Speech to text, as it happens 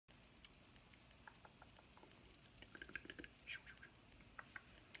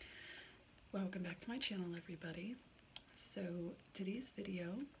Welcome back to my channel, everybody. So today's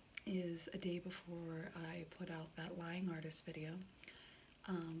video is a day before I put out that lying artist video.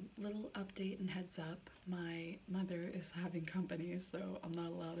 Little update and heads up, my mother is having company, so I'm not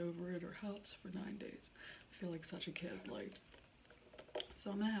allowed over at her house for 9 days. I feel like such a kid,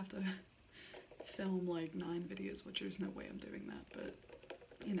 so I'm gonna have to film like 9 videos, which there's no way I'm doing that, but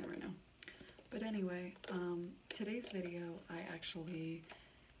you never know. But anyway, today's video I actually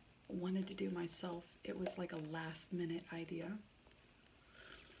wanted to do myself. It was like a last minute idea.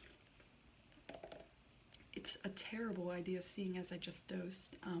 It's a terrible idea seeing as I just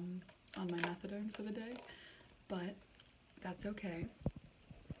dosed on my methadone for the day, but that's okay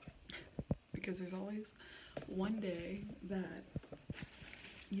because there's always one day that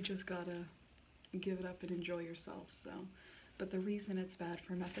you just gotta give it up and enjoy yourself. So but the reason it's bad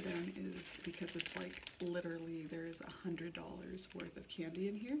for methadone is because it's like literally there's $100 worth of candy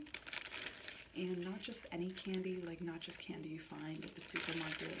in here. And not just any candy, like not just candy you find at the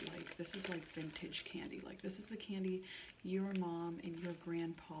supermarket, like this is like vintage candy. Like this is the candy your mom and your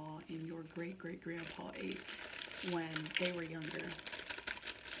grandpa and your great-great-grandpa ate when they were younger.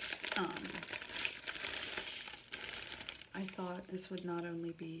 I thought this would not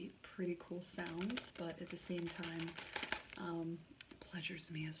only be pretty cool sounds, but at the same time,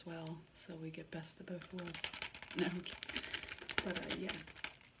 pleasures me as well, so we get best of both worlds. No, I'm kidding. But yeah,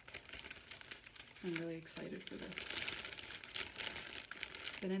 I'm really excited for this.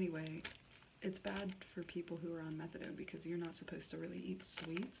 But anyway, it's bad for people who are on methadone because you're not supposed to really eat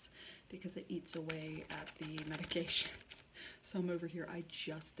sweets because it eats away at the medication. So I'm over here, I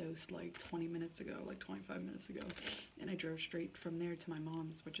just dosed like 20 minutes ago, like 25 minutes ago, and I drove straight from there to my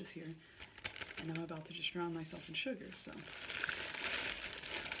mom's, which is here, and I'm about to just drown myself in sugar, so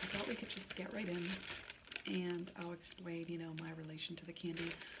I thought we could just get right in, and I'll explain, you know, my relation to the candy.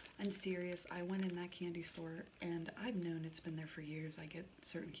 I'm serious, I went in that candy store, and I've known it's been there for years, I get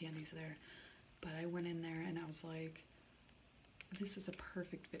certain candies there, but I went in there and I was like, this is a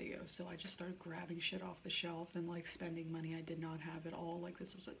perfect video, so I just started grabbing shit off the shelf and like spending money I did not have at all. Like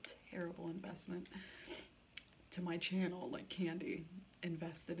this was a terrible investment to my channel, like candy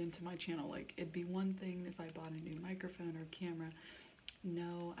invested into my channel. Like it'd be one thing if I bought a new microphone or camera.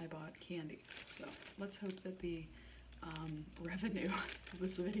 No, I bought candy. So let's hope that the revenue of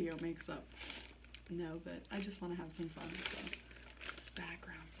this video makes up. No, but I just want to have some fun. So this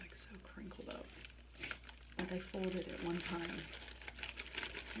background's like so crinkled up. Like I folded it one time.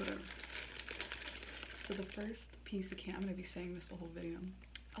 Whatever. So the first piece of candy, I'm going to be saying this the whole video,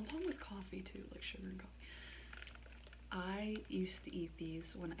 along with coffee too, like sugar and coffee. I used to eat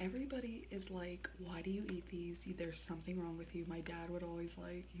these when everybody is like, why do you eat these? There's something wrong with you. My dad would always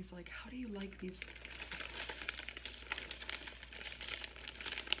like, he's like, how do you like these?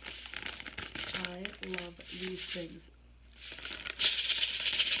 I love these things.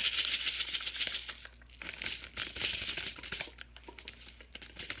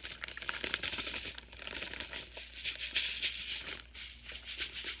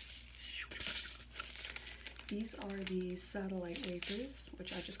 These are the satellite wafers,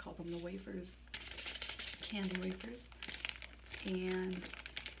 which I just call them the wafers, candy wafers, and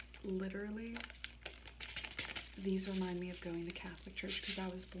literally these remind me of going to Catholic church because I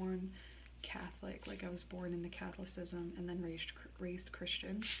was born Catholic, like I was born into Catholicism and then raised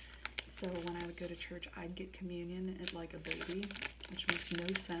Christian. So when I would go to church, I'd get communion at like a baby, which makes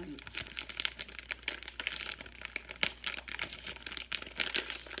no sense.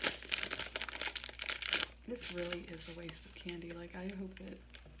 This really is a waste of candy. Like I hope that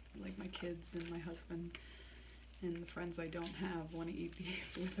like my kids and my husband and the friends I don't have want to eat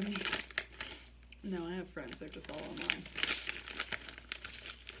these with me. No, I have friends, they're just all online.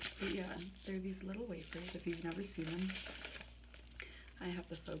 But yeah, they're these little wafers. If you've never seen them, I have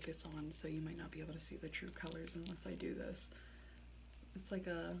the focus on so you might not be able to see the true colors unless I do this. It's like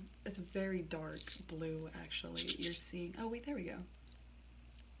it's a very dark blue actually. You're seeing, oh wait, there we go.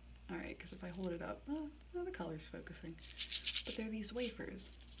 Alright, because if I hold it up, oh, the color's focusing. But they're these wafers.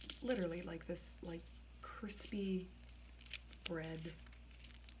 Literally like this, like, crispy bread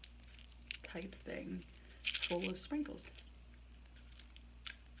type thing full of sprinkles.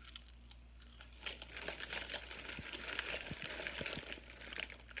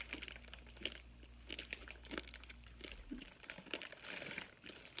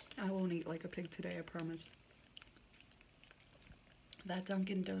 I won't eat like a pig today, I promise. That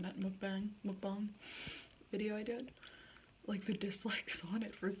Dunkin' Donut mukbang video I did, like the dislikes on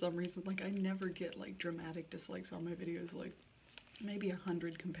it for some reason, like I never get like dramatic dislikes on my videos, like maybe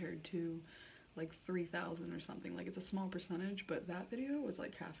 100 compared to like 3,000 or something. Like, it's a small percentage, but that video was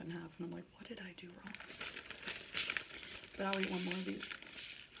like half and half, and I'm like, what did I do wrong? But I'll eat one more of these.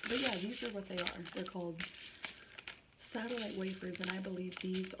 But yeah, these are what they are. They're called satellite wafers, and I believe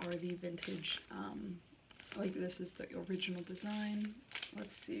these are the vintage, like this is the original design.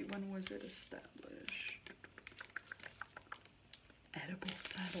 Let's see, when was it established? Edible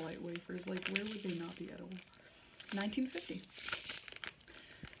satellite wafers, like where would they not be edible? 1950.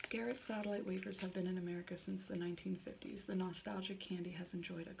 Garrett's satellite wafers have been in America since the 1950s. The nostalgic candy has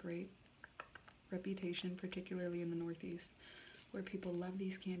enjoyed a great reputation, particularly in the Northeast, where people love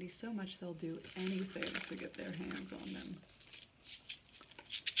these candies so much they'll do anything to get their hands on them.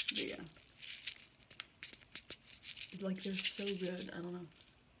 But yeah. Like, they're so good, I don't know.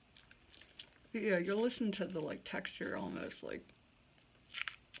 But yeah, you'll listen to the, like, texture almost, like,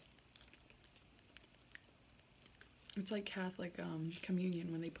 it's like Catholic,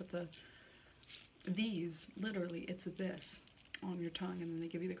 communion when they put these, literally, it's this on your tongue and then they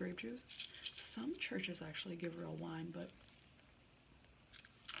give you the grape juice. Some churches actually give real wine, but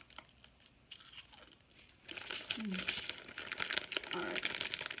all right.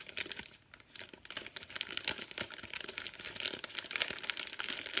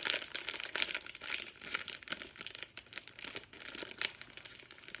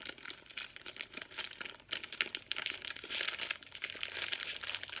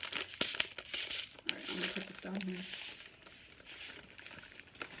 All right, I'm gonna put this down here.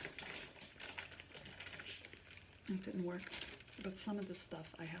 It didn't work, but some of this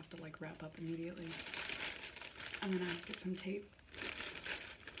stuff I have to like wrap up immediately. I'm gonna get some tape.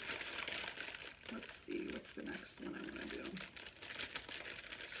 Let's see, what's the next one I'm gonna do?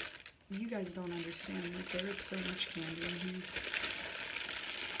 You guys don't understand, like, there is so much candy in here.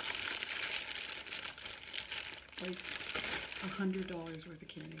 Like, $100 worth of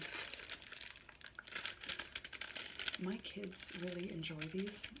candy. My kids really enjoy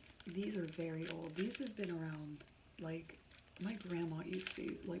these. These are very old. These have been around, like, my grandma eats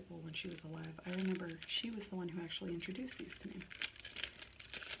these, like, well, when she was alive. I remember she was the one who actually introduced these to me.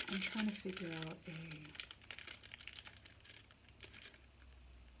 I'm trying to figure out a...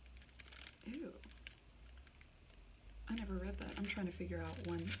 Ew. I never read that. I'm trying to figure out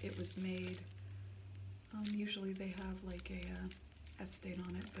when it was made. Usually they have, like, a S date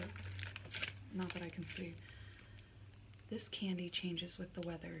on it, but not that I can see. This candy changes with the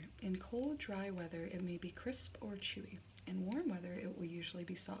weather. In cold, dry weather, it may be crisp or chewy. In warm weather, it will usually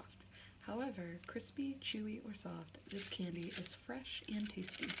be soft. However, crispy, chewy, or soft, this candy is fresh and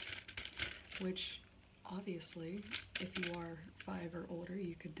tasty. Which, obviously, if you are 5 or older,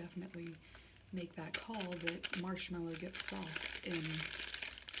 you could definitely make that call that marshmallow gets soft in...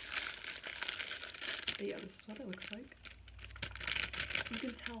 But yeah, this is what it looks like. You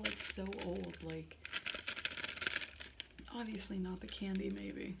can tell it's so old, like... Obviously not the candy,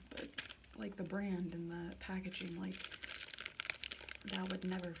 maybe, but like the brand and the packaging, like that would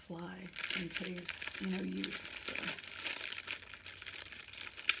never fly in today's, youth. So,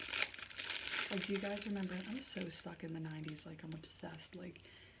 like, do you guys remember? I'm so stuck in the 90s. Like, I'm obsessed. Like,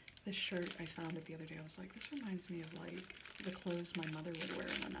 this shirt I found it the other day. I was like, this reminds me of like the clothes my mother would wear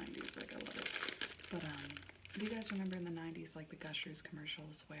in the 90s. Like, I love it. But do you guys remember in the 90s, like the Gushers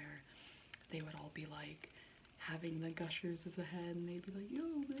commercials where they would all be like having the Gushers as a head, and they'd be like, yo,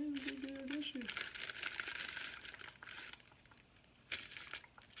 man, we get our Gushers.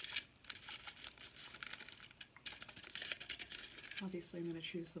 Obviously, I'm going to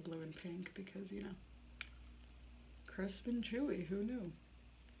choose the blue and pink because, crisp and chewy, who knew?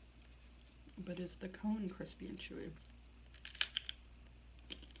 But is the cone crispy and chewy?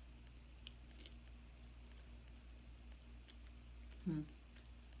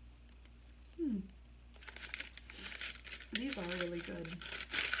 These are really good.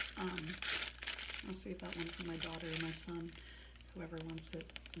 I'll save that one for my daughter and my son, whoever wants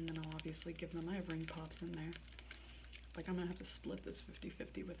it, and then I'll obviously give them. I have ring pops in there. Like, I'm gonna have to split this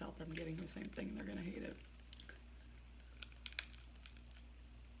 50-50 without them getting the same thing. They're gonna hate it.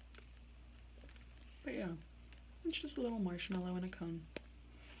 But yeah, it's just a little marshmallow in a cone.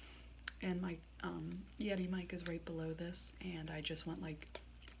 And my Yeti mic is right below this, and I just went like,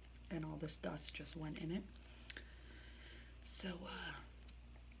 and all this dust just went in it. So, I'm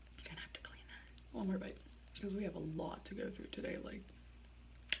gonna have to clean that. One more bite, because we have a lot to go through today, like.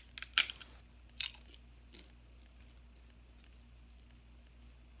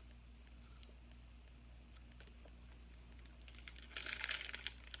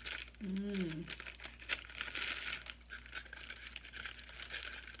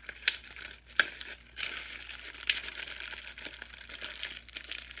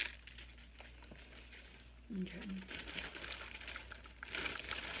 Okay.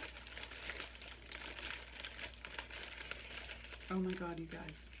 Oh my god, you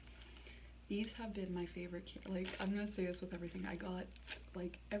guys. These have been my favorite, like, I'm gonna say this with everything. I got,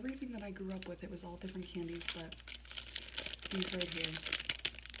 like, everything that I grew up with, it was all different candies, but these right here,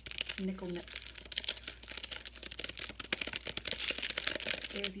 nickel nips.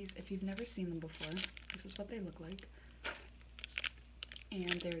 They're these, if you've never seen them before, this is what they look like.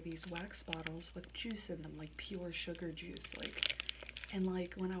 And they're these wax bottles with juice in them, like pure sugar juice, like, and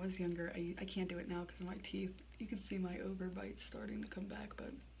like when I was younger, I can't do it now because of my teeth. You can see my overbite starting to come back,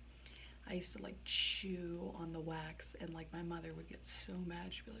 but I used to like chew on the wax, and like my mother would get so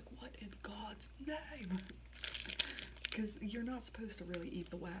mad. She'd be like, what in God's name? Because you're not supposed to really eat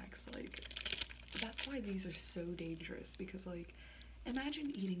the wax. Like, that's why these are so dangerous, because like,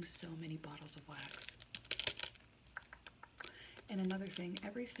 imagine eating so many bottles of wax. And another thing,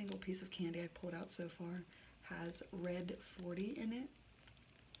 every single piece of candy I've pulled out so far has red 40 in it.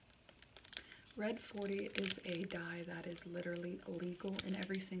 Red 40 is a dye that is literally illegal in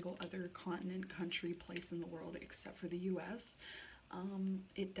every single other continent, country, place in the world except for the US.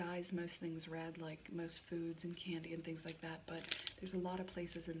 It dyes most things red, like most foods and candy and things like that, but there's a lot of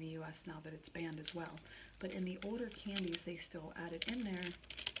places in the US now that it's banned as well. But in the older candies, they still add it in there.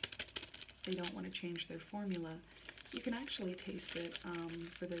 They don't want to change their formula. You can actually taste it.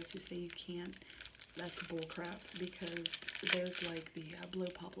 For those who say you can't, that's bullcrap, because there's like the blow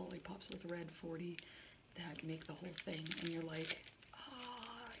pop lollipops with red 40 that make the whole thing, and you're like,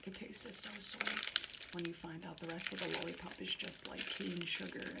 ah, I can taste it so sweet, when you find out the rest of the lollipop is just like cane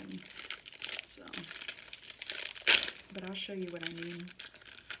sugar. And so, but I'll show you what I mean.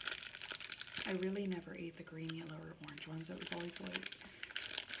 I really never ate the green, yellow, or orange ones. It was always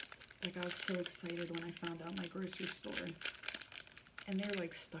like I was so excited when I found out my grocery store. And they're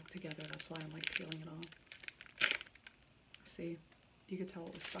like stuck together, that's why I'm like peeling it off. See, you could tell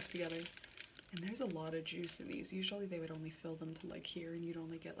it was stuck together. And there's a lot of juice in these. Usually they would only fill them to like here, and you'd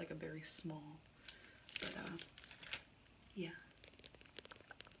only get like a very small. But yeah.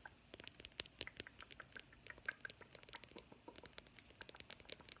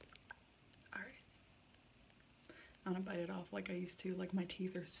 I'm gonna bite it off like I used to. Like, my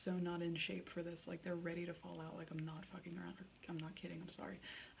teeth are so not in shape for this. Like, they're ready to fall out. Like, I'm not fucking around. I'm not kidding. I'm sorry.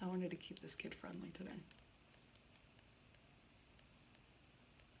 I wanted to keep this kid friendly today.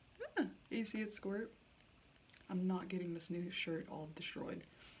 Ah, you see it squirt? I'm not getting this new shirt all destroyed.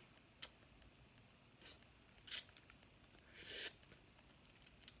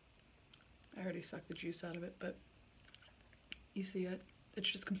 I already sucked the juice out of it, but you see it? It's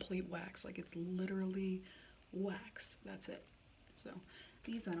just complete wax. Like, it's literally wax. That's it. So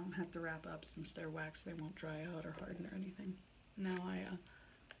these I don't have to wrap up, since they're wax. They won't dry out or harden or anything. Now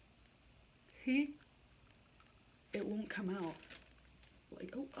it won't come out.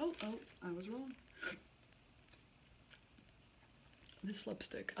 Like, oh, I was wrong. This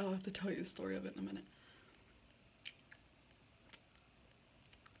lipstick, I'll have to tell you the story of it in a minute.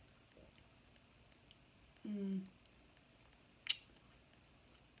 Ew.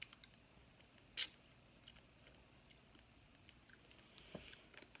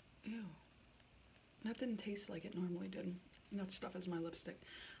 That didn't taste like it normally did. That stuff is my lipstick.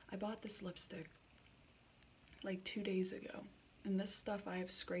 I bought this lipstick like 2 days ago. And this stuff I have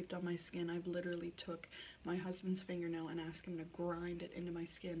scraped on my skin. I've literally took my husband's fingernail and asked him to grind it into my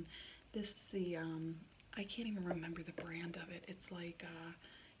skin. This is the, I can't even remember the brand of it. It's like,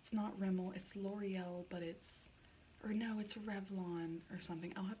 it's not Rimmel, it's L'Oreal, but it's, or no, it's Revlon or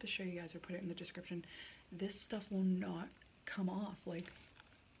something. I'll have to show you guys or put it in the description. This stuff will not come off. Like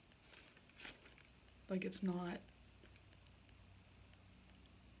it's not,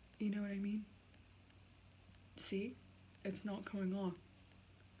 you know what I mean? See? It's not coming off.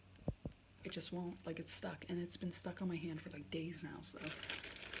 It just won't. Like, it's stuck, and it's been stuck on my hand for like days now, so.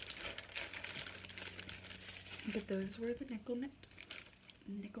 But those were the nickel nips.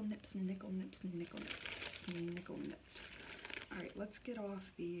 Nickel nips, nickel nips, nickel nips, nickel nips. Alright, let's get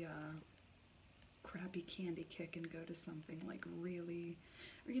off the crappy candy kick and go to something like really,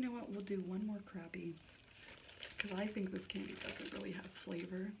 or you know what, we'll do one more crappy, because I think this candy doesn't really have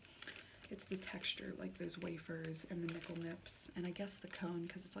flavor. It's the texture, like those wafers and the nickel nips, and I guess the cone,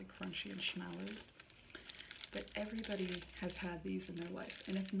 because it's like crunchy and schmallows. But everybody has had these in their life,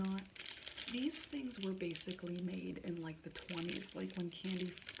 and if not, these things were basically made in like the 20s, like when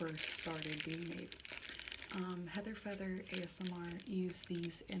candy first started being made. Heather Feather ASMR used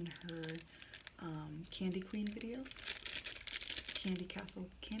these in her Candy Queen video. Candy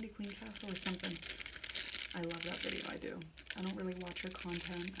Queen Castle or something. I love that video, I do. I don't really watch her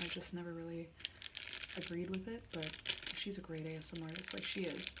content. I just never really agreed with it, but she's a great ASMR artist, like she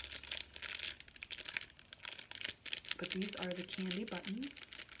is. But these are the candy buttons.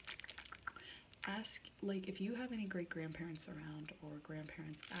 Ask, like, if you have any great-grandparents around or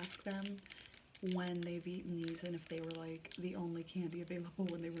grandparents, ask them when they've eaten these and if they were, like, the only candy available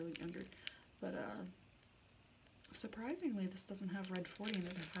when they were really younger. But, surprisingly, this doesn't have red 40 in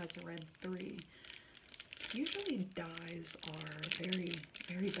it, it has a red 3. Usually dyes are very,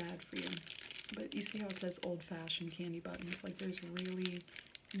 very bad for you. But you see how it says old-fashioned candy buttons? Like, there's really...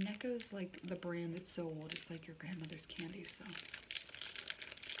 Necco's, like, the brand that's so old, it's like your grandmother's candy, so...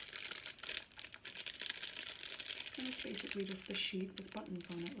 And it's basically just a sheet with buttons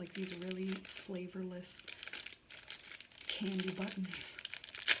on it, like these really flavorless candy buttons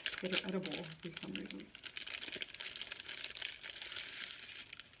that are edible for some reason.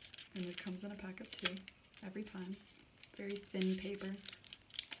 And it comes in a pack of 2 every time. Very thin paper.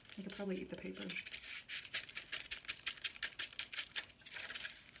 I could probably eat the paper.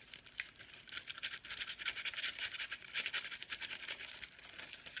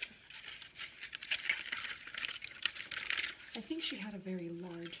 I think she had a very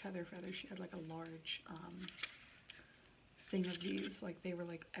large Heather Feather. She had like a large thing of these. Like they were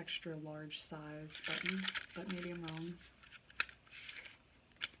like extra large size buttons, but maybe I'm wrong.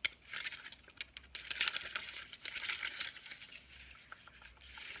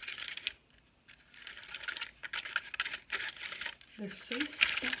 They're so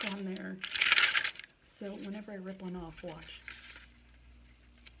stuck on there. So whenever I rip one off, watch.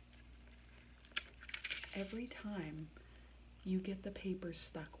 Every time you get the paper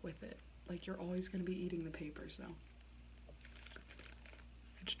stuck with it. Like you're always going to be eating the paper, so.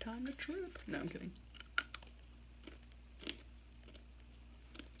 It's time to trip. No, I'm kidding.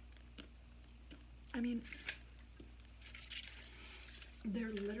 I mean, they're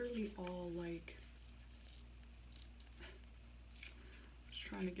literally all like, I was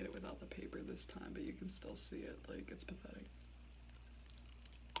trying to get it without the paper this time, but you can still see it. Like, it's pathetic.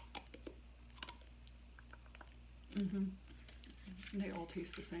 They all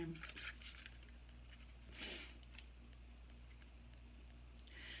taste the same.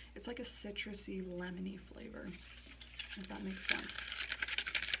 It's like a citrusy, lemony flavor, if that makes sense.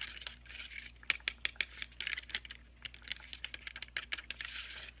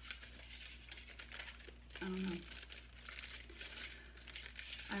 I don't know.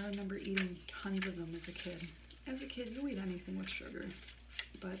 I remember eating tons of them as a kid. As a kid, you'll eat anything with sugar.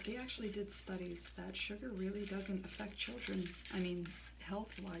 But they actually did studies that sugar really doesn't affect children. I mean,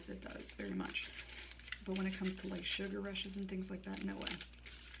 health-wise it does, very much. But when it comes to like sugar rushes and things like that, no way.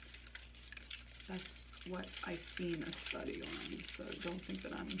 That's what I seen a study on, so don't think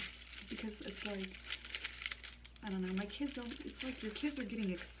that I'm, because it's like, I don't know, my kids don't, it's like your kids are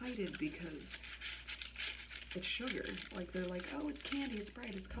getting excited because it's sugar. Like they're like, oh, it's candy, it's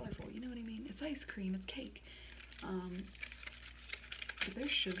bright, it's colorful, you know what I mean? It's ice cream, it's cake. But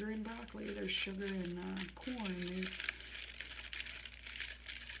there's sugar in broccoli, there's sugar in corn, there's...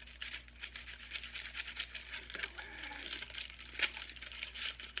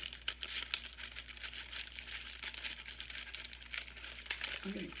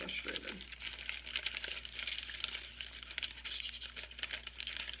 I'm getting frustrated.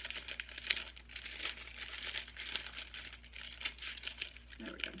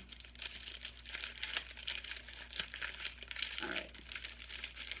 There we go. Alright.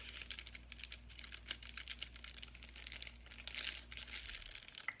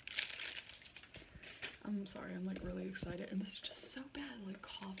 I'm sorry, I'm like really excited, and this is just so bad, like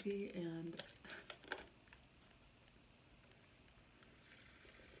coffee and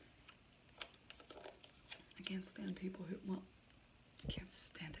I can't stand people who, well, I can't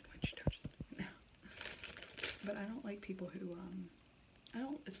stand it when you don't just, no. But I don't like people who,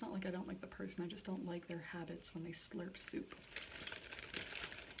 it's not like I don't like the person, I just don't like their habits when they slurp soup.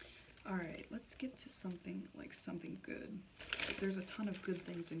 Alright, let's get to something, like something good. Like, there's a ton of good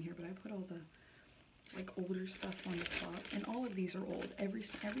things in here, but I put all the, like, older stuff on the top, and all of these are old.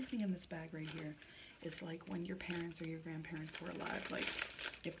 Everything in this bag right here is like when your parents or your grandparents were alive, like,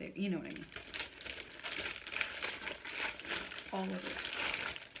 if they, you know what I mean. All of it.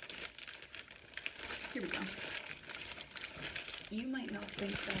 Here we go. You might not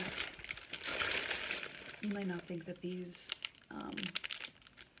think that these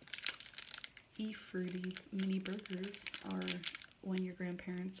fruity mini burgers are when your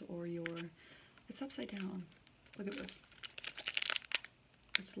grandparents or your, it's upside down. Look at this.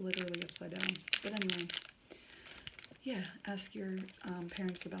 It's literally upside down. But anyway, yeah, ask your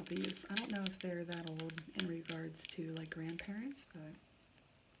parents about these. I don't know if they're that old in regards to like grandparents, but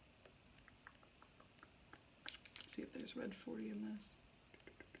see if there's red 40 in this.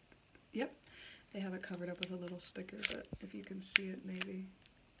 Yep, they have it covered up with a little sticker, but if you can see it, maybe.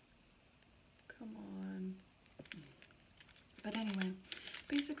 Come on. But anyway,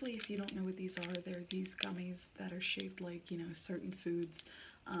 basically, if you don't know what these are, they're these gummies that are shaped like, you know, certain foods.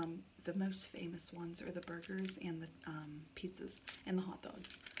 The most famous ones are the burgers and the pizzas and the hot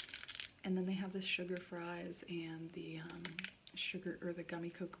dogs. And then they have the sugar fries and the sugar, or the gummy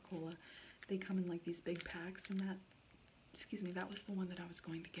Coca-Cola. They come in like these big packs, and that, excuse me, that was the one that I was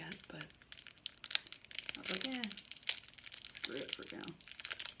going to get, but I was like, eh, screw it for now.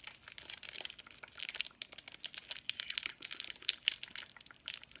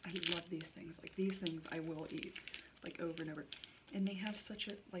 I love these things. Like, these things I will eat, like, over and over. And they have such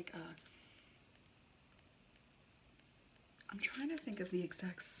a, like, I'm trying to think of the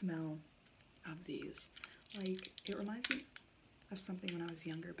exact smell of these. Like, it reminds me of something when I was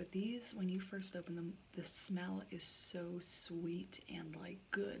younger, but these, when you first open them, the smell is so sweet and, like,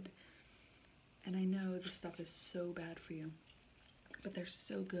 good. And I know this stuff is so bad for you, but they're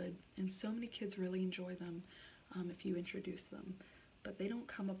so good. And so many kids really enjoy them if you introduce them. But they don't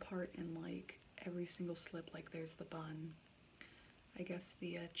come apart in, like, every single slip. Like, there's the bun, I guess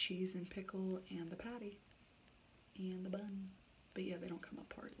the cheese and pickle, and the patty, and the bun. But yeah, they don't come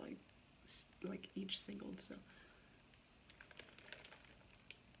apart like each singled, so.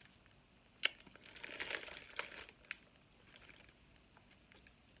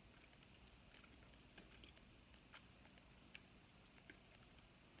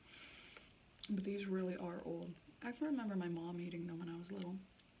 But these really are old. I can remember my mom eating them when I was little.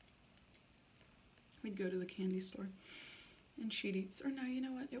 We'd go to the candy store, and she'd eat, or no, you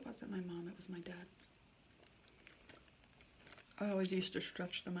know what? It wasn't my mom, it was my dad. I always used to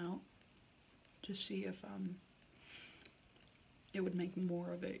stretch them out to see if it would make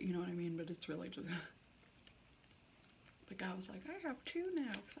more of it, you know what I mean? But it's really just, the guy was like, I have 2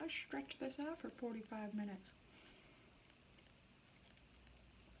 now, because I stretched this out for 45 minutes.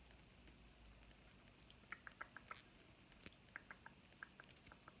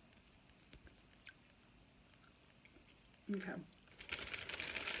 Okay.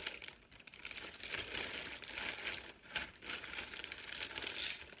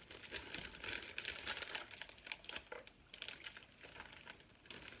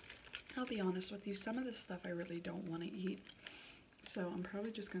 I'll be honest with you, some of this stuff I really don't want to eat, so I'm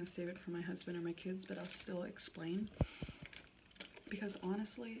probably just going to save it for my husband or my kids, but I'll still explain. Because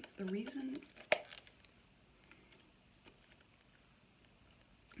honestly, the reason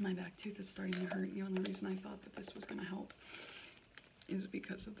my back tooth is starting to hurt, the only reason I thought that this was going to help is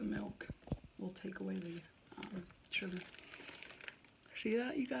because of the milk. Will take away the sugar. See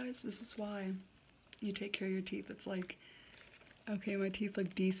that, you guys? This is why you take care of your teeth. It's like, okay, my teeth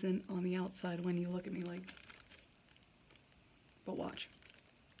look decent on the outside when you look at me, like, but watch.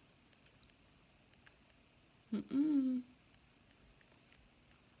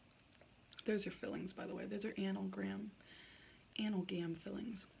 Those are fillings, by the way. Those are amalgam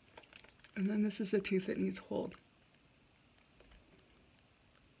fillings. And then this is the tooth that needs hold.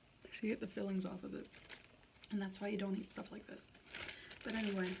 So you get the fillings off of it. And that's why you don't eat stuff like this. But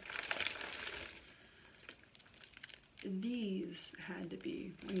anyway, these had to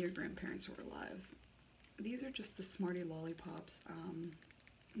be when your grandparents were alive. These are just the Smartie lollipops.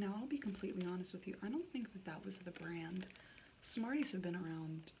 Now, I'll be completely honest with you. I don't think that that was the brand. Smarties have been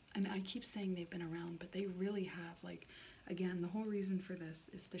around, and I keep saying they've been around, but they really have. Like, again, the whole reason for this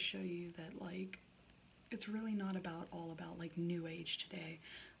is to show you that, like, it's really not all about, like, new age today.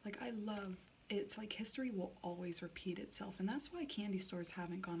 Like, I love, it's like history will always repeat itself, and that's why candy stores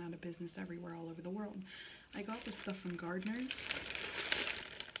haven't gone out of business everywhere all over the world. I got this stuff from Gardner's,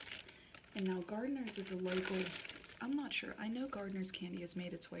 and now Gardner's is a local, I'm not sure, I know Gardner's candy has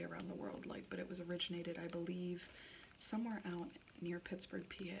made its way around the world, like, but it was originated, I believe, somewhere out near Pittsburgh,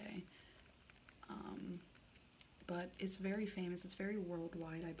 PA. But it's very famous, it's very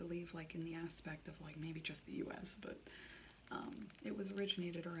worldwide, I believe, like in the aspect of like maybe just the US, but it was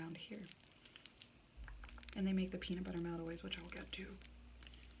originated around here. And they make the peanut butter meltaways, which I'll get to.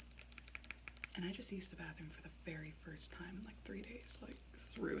 And I just used the bathroom for the very first time in like 3 days, like this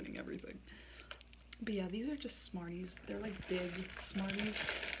is ruining everything. But yeah, these are just Smarties, they're like big Smarties.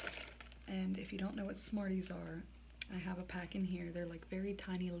 And if you don't know what Smarties are, I have a pack in here. They're like very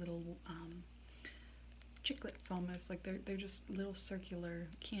tiny little chiclets almost, like they're just little circular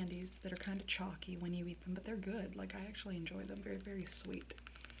candies that are kind of chalky when you eat them, but they're good. Like, I actually enjoy them. Very, very sweet.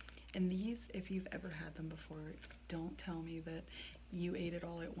 And these, if you've ever had them before, don't tell me that you ate it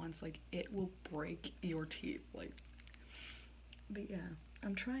all at once. Like, it will break your teeth. Like, but yeah,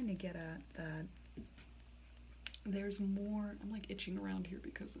 I'm trying to get at that there's more. I'm like itching around here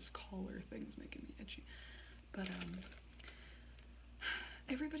because this collar thing's making me itchy. But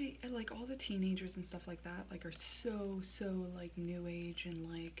everybody, like all the teenagers and stuff like that, like are so like new age and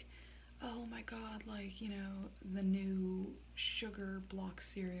like, oh my god, like, you know, the new sugar block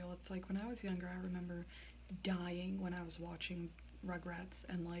cereal. It's like when I was younger, I remember dying when I was watching Rugrats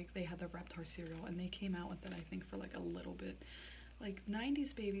and like they had the Reptar cereal and they came out with it, I think, for like a little bit. Like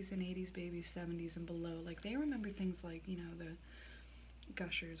 90s babies and 80s babies, 70s and below, like they remember things like, you know, the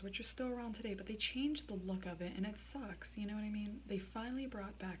Gushers, which are still around today, but they changed the look of it and it sucks, you know what I mean? They finally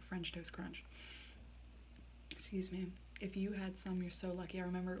brought back French Toast Crunch. Excuse me. If you had some, you're so lucky. I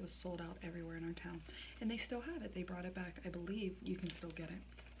remember it was sold out everywhere in our town. And they still have it. They brought it back. I believe you can still get it.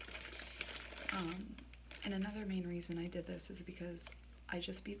 And another main reason I did this is because I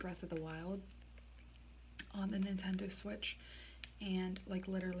just beat Breath of the Wild on the Nintendo Switch. And, like,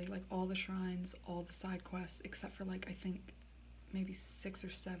 literally, like, all the shrines, all the side quests, except for, like, I think maybe 6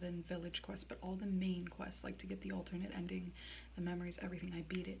 or 7 village quests, but all the main quests, like, to get the alternate ending, the memories, everything, I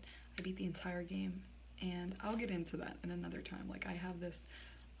beat it. I beat the entire game. And I'll get into that in another time. Like, I have this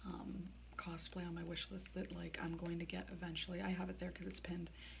cosplay on my wish list that, like, I'm going to get eventually. I have it there because it's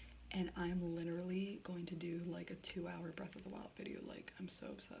pinned. And I'm literally going to do, like, a 2-hour Breath of the Wild video. Like, I'm so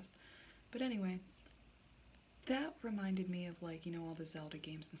obsessed. But anyway, that reminded me of, like, you know, all the Zelda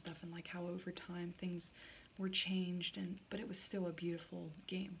games and stuff. And, like, how over time things were changed. But it was still a beautiful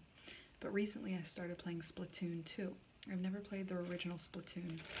game. But recently I started playing Splatoon 2. I've never played the original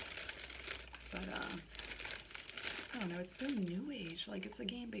Splatoon. But, I don't know, it's so new age. Like, it's a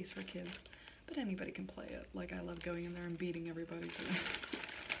game based for kids. But anybody can play it. Like, I love going in there and beating everybody.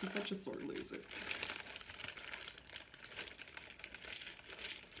 I'm such a sore loser.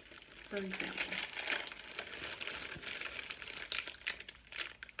 For example,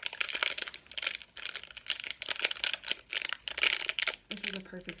 this is a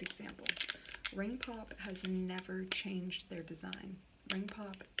perfect example. Ring Pop has never changed their design. Ring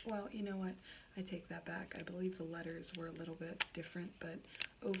Pop, well, you know what? I take that back. I believe the letters were a little bit different, but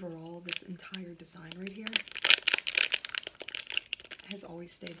overall, this entire design right here has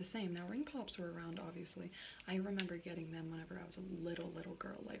always stayed the same. Now, Ring Pops were around, obviously. I remember getting them whenever I was a little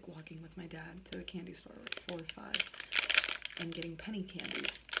girl, like walking with my dad to the candy store at 4 or 5 and getting penny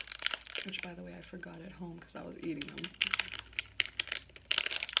candies, which, by the way, I forgot at home because I was eating them.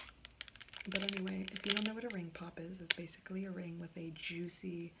 But anyway, if you don't know what a Ring Pop is, it's basically a ring with a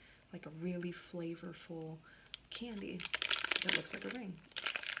juicy, like a really flavorful candy that looks like a ring.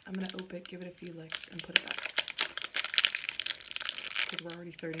 I'm going to open it, give it a few licks, and put it back. Because we're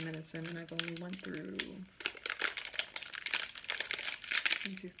already 30 minutes in, and I've only went through 1,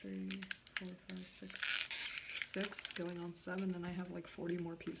 2, 3, 4, 5, 6, going on 7, and I have like 40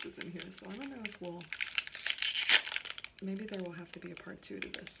 more pieces in here, so I don't know if maybe there will have to be a part 2 to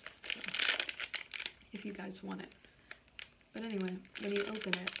this, so, if you guys want it. But anyway, when you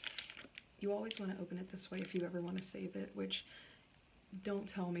open it, you always want to open it this way if you ever want to save it, which, don't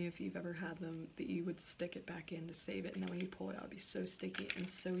tell me if you've ever had them that you would stick it back in to save it, and then when you pull it out, it'd be so sticky and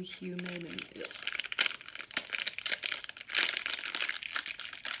so humid and ugh.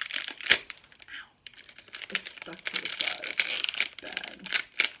 Ow. It's stuck to the side. It's like bad.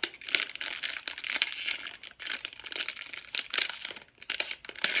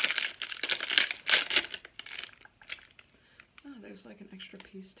 Oh, there's like an extra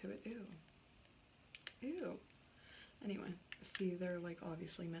piece to it. Ew. Ew. Anyway, see, they're like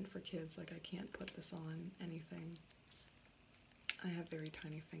obviously meant for kids. Like, I can't put this on anything. I have very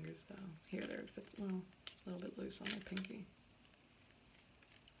tiny fingers though. Here, there, it fits, well, a little bit loose on my pinky.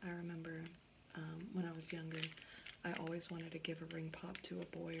 I remember when I was younger, I always wanted to give a Ring Pop to a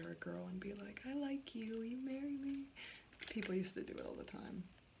boy or a girl and be like, I like you, will you marry me? People used to do it all the time.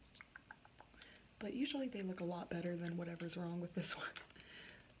 But usually they look a lot better than whatever's wrong with this one.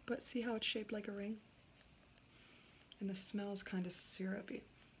 But see how it's shaped like a ring? And the smell's kind of syrupy.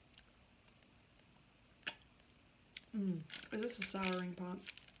 Is this a sour Ring Pop?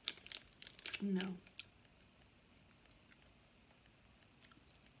 No.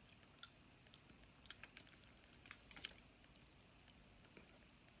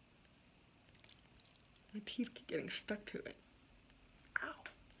 My teeth keep getting stuck to it. Ow.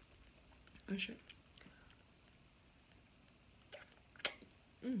 Oh shit.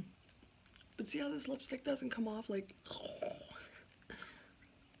 But see how this lipstick doesn't come off, like,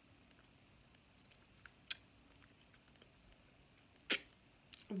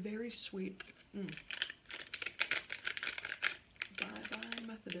 very sweet. Bye-bye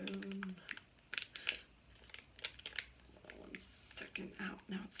methadone. 1 second. Ow,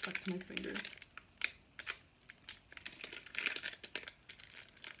 now it's stuck to my finger.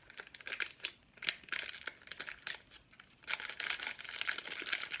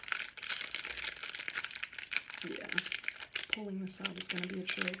 pulling this out is going to be a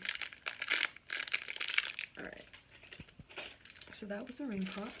joke. Alright. So that was a ring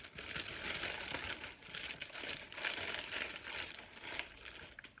pop.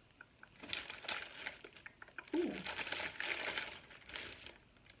 Ooh.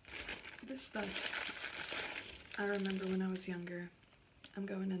 This stuff, I remember when I was younger. I'm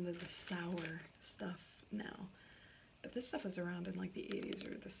going into the sour stuff now. But this stuff was around in like the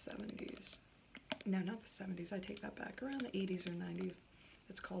 80s or the 70s. No, not the 70s. I take that back. Around the 80s or 90s.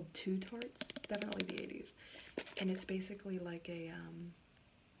 It's called Two Tarts. Definitely the 80s. And it's basically like a,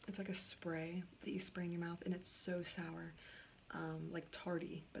 it's like a spray that you spray in your mouth, and it's so sour. Like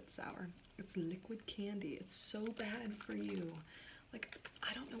tarty, but sour. It's liquid candy. It's so bad for you. Like,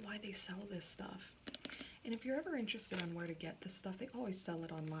 I don't know why they sell this stuff. And if you're ever interested on where to get this stuff, they always sell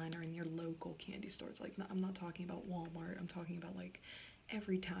it online or in your local candy stores. Like, I'm not talking about Walmart. I'm talking about, like,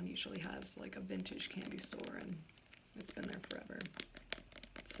 every town usually has, like, a vintage candy store, and it's been there forever.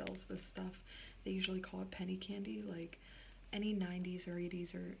 It sells this stuff. They usually call it penny candy. Like, any 90s or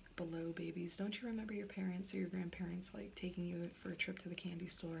 80s or below babies, don't you remember your parents or your grandparents, like, taking you for a trip to the candy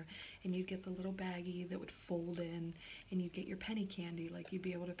store, and you'd get the little baggie that would fold in, and you'd get your penny candy. Like, you'd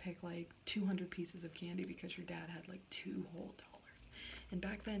be able to pick, like, 200 pieces of candy because your dad had, like, $2 whole. And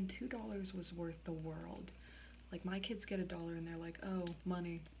back then, $2 was worth the world. Like, my kids get $1 and they're like, oh,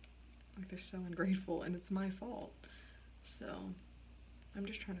 money. Like, they're so ungrateful, and it's my fault. So, I'm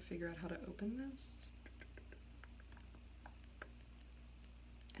just trying to figure out how to open this.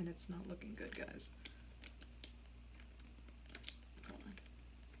 And it's not looking good, guys. Hold on.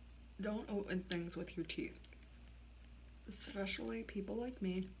 Don't open things with your teeth. Especially people like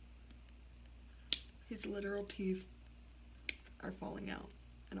me. His literal teeth are falling out.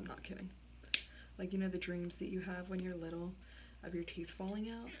 And I'm not kidding. Like, you know the dreams that you have when you're little of your teeth falling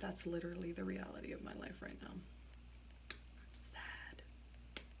out? That's literally the reality of my life right now. It's sad.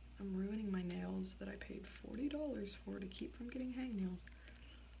 I'm ruining my nails that I paid $40 for to keep from getting hangnails.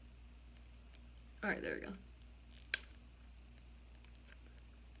 Alright, there we go.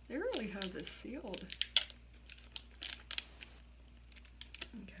 They really have this sealed.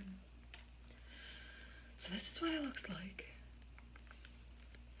 Okay. So this is what it looks like.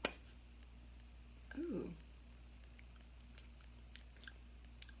 Ooh.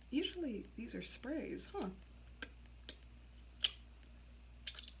 Usually these are sprays, huh?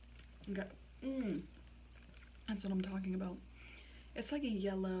 Okay. That's what I'm talking about. It's like a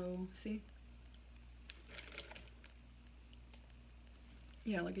yellow, see?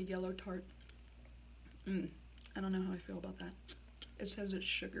 Yeah, like a yellow tart. I don't know how I feel about that. It says it's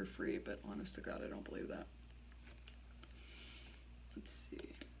sugar-free, but honest to God, I don't believe that. Let's see.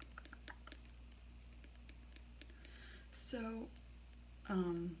 So,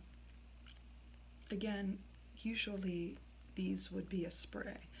 again, usually these would be a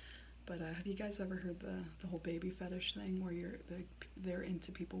spray, but have you guys ever heard the whole baby fetish thing where they're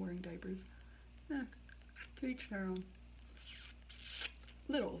into people wearing diapers? To each their own.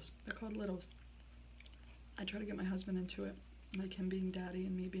 Littles. They're called littles. I try to get my husband into it, like him being daddy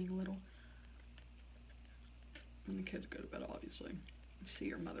and me being little. And the kids go to bed, obviously. You see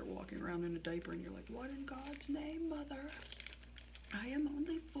your mother walking around in a diaper and you're like, what in God's name, mother? I am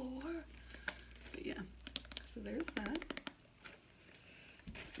only 4. But yeah, so there's that.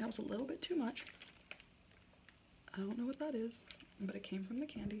 That was a little bit too much. I don't know what that is, but it came from the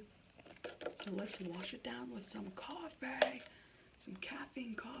candy. So let's wash it down with some coffee. Some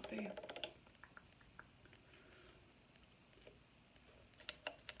caffeine coffee.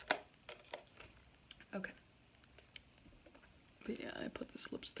 Okay. But yeah, I put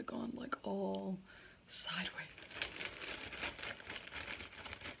this lipstick on like all sideways.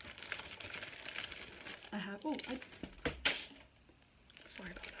 I have,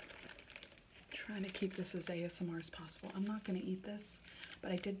 sorry about that. Trying to keep this as ASMR as possible. I'm not gonna eat this,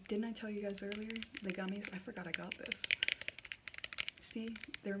 but didn't I tell you guys earlier? The gummies, I forgot I got this. See,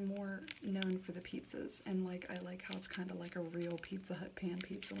 they're more known for the pizzas, and like I like how it's kind of like a real Pizza Hut pan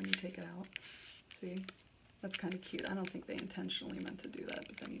pizza when you take it out. See, that's kind of cute. I don't think they intentionally meant to do that,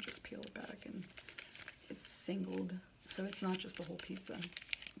 but then you just peel it back and it's singled, so it's not just the whole pizza.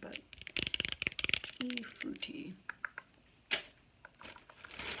 But fruity.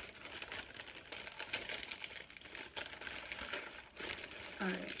 All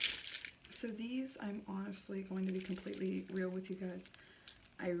right. So these, I'm honestly going to be completely real with you guys.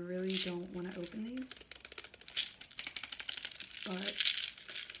 I really don't want to open these, but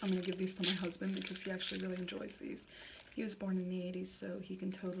I'm going to give these to my husband because he actually really enjoys these. He was born in the 80s, so he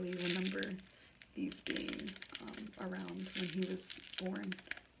can totally remember these being around when he was born.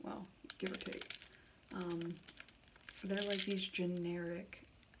 Well, give or take. they're like these generic,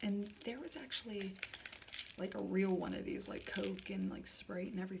 and there was actually like a real one of these, like Coke and like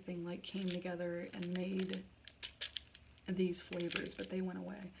Sprite and everything like came together and made these flavors, but they went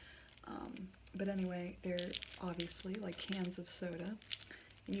away. But anyway, they're obviously like cans of soda,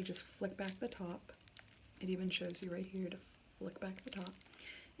 and you just flick back the top. It even shows you right here to flick back the top.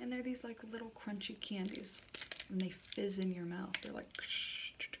 And they're these like little crunchy candies, and they fizz in your mouth. They're like,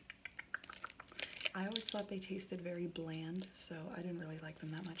 I always thought they tasted very bland, so I didn't really like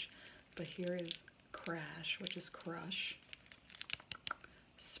them that much. But here is Crash, which is crush,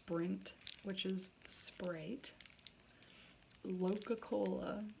 Sprint, which is Sprite,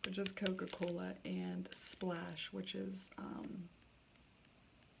 Loca-Cola, which is Coca-Cola, and Splash, which is, I don't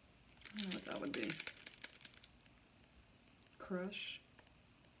know what that would be. Crush?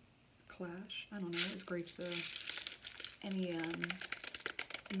 Clash? I don't know, it was grape soda. Any,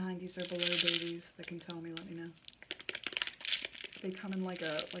 90s or below babies that can tell me, let me know. They come in like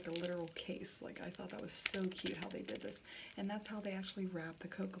a literal case. Like, I thought that was so cute how they did this. And that's how they actually wrap the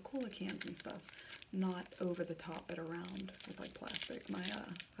Coca-Cola cans and stuff. Not over the top, but around with like plastic. My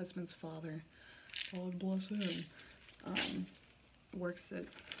husband's father, God bless him, works at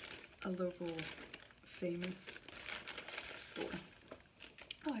a local famous store.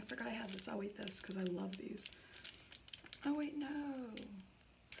 Oh, I forgot I had this. I'll eat this because I love these. Oh wait, no.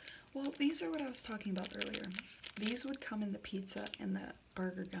 Well, these are what I was talking about earlier. These would come in the pizza and the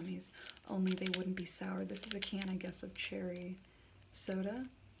burger gummies, only they wouldn't be sour. This is a can, I guess, of cherry soda,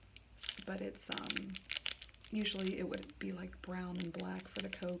 but it's, usually it would be like brown and black for the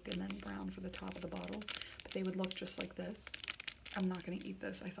Coke and then brown for the top of the bottle, but they would look just like this. I'm not going to eat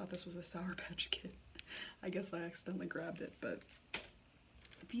this. I thought this was a Sour Patch Kid. I guess I accidentally grabbed it, but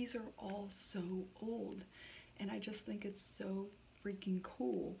these are all so old, and I just think it's so freaking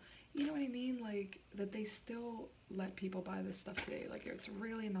cool. You know what I mean? Like, that they still let people buy this stuff today. Like, it's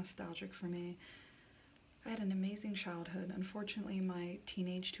really nostalgic for me. I had an amazing childhood. Unfortunately, my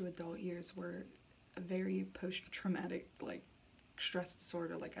teenage to adult years were a very post-traumatic, like, stress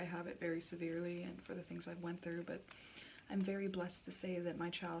disorder. Like, I have it very severely and for the things I've went through, but I'm very blessed to say that my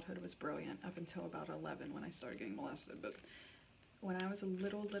childhood was brilliant up until about 11 when I started getting molested. But when I was a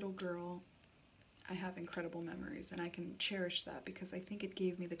little girl, I have incredible memories, and I can cherish that because I think it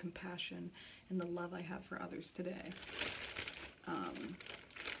gave me the compassion and the love I have for others today. I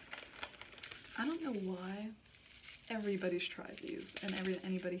don't know why everybody's tried these, and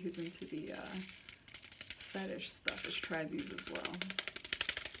anybody who's into the fetish stuff has tried these as well.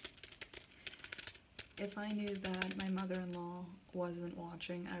 If I knew that my mother-in-law wasn't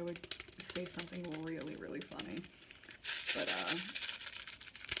watching, I would say something really funny. But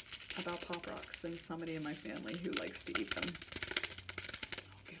about Pop Rocks and somebody in my family who likes to eat them.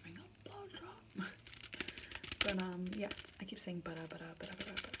 Oh, giving a blowjob. But yeah, I keep saying but.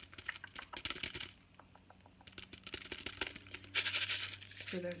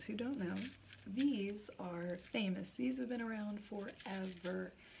 For those who don't know, these are famous. These have been around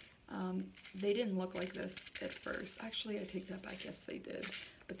forever. They didn't look like this at first. Actually, I take that back. Yes, they did.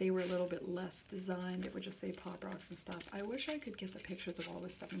 But they were a little bit less designed. It would just say Pop Rocks and stuff. I wish I could get the pictures of all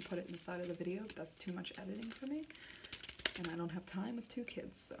this stuff and put it inside of the video, but that's too much editing for me. And I don't have time with 2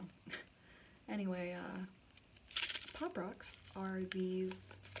 kids, so. Anyway, Pop Rocks are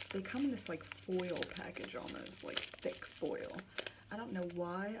these, they come in this like foil package almost, like thick foil. I don't know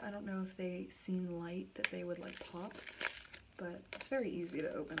why. I don't know if they seen light that they would like pop, but it's very easy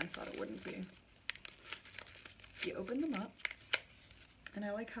to open. I thought it wouldn't be. You open them up, and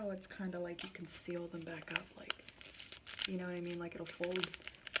I like how it's kind of like you can seal them back up, like, you know what I mean, like it'll fold.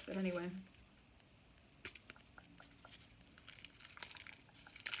 But anyway,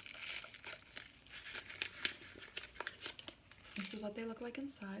 this is what they look like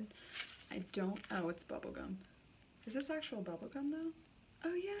inside. Oh, it's bubblegum. Is this actual bubblegum though?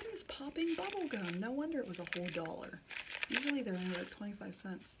 Oh yeah, it is popping bubblegum. No wonder it was a whole $1. Usually they're only like 25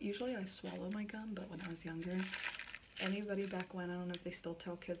 cents. Usually I swallow my gum, but when I was younger, anybody back when, I don't know if they still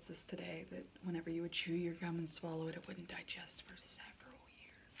tell kids this today, that whenever you would chew your gum and swallow it, it wouldn't digest for several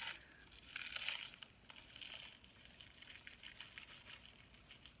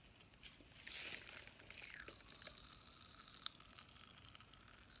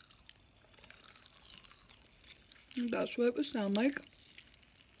years. That's what it would sound like.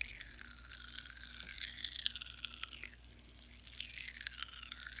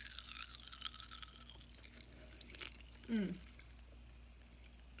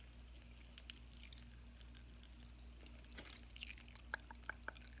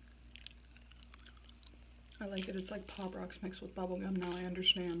 I like it. It's like Pop Rocks mixed with bubblegum. Now I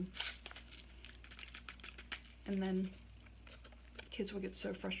understand. and then kids would get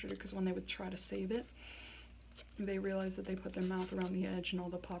so frustrated because when they would try to save it, they realized that they put their mouth around the edge and all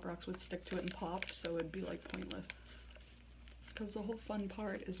the Pop Rocks would stick to it and pop, so it'd be like pointless. Because the whole fun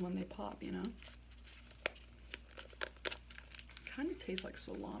part is when they pop, you know? Kind of tastes like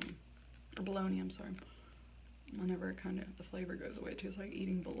salami, or bologna, I'm sorry. Whenever it kind of, the flavor goes away, it tastes like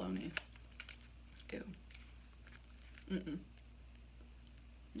eating bologna. Ew. Mm-mm.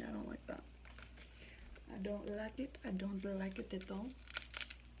 Yeah, I don't like that. I don't like it. I don't like it at all.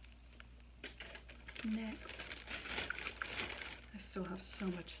 Next. I still have so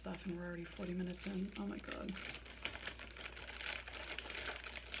much stuff and we're already 40 minutes in. Oh my god.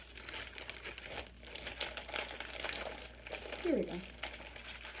 Here we go.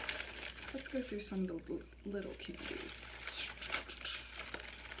 Let's go through some of the little candies.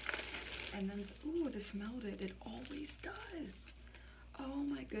 And then, ooh, this melted. It always does. Oh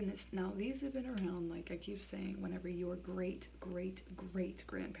my goodness. Now, these have been around, like I keep saying, whenever your great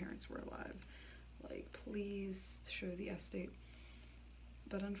grandparents were alive. Like, please show the estate.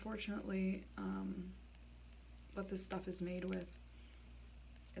 But unfortunately, what this stuff is made with,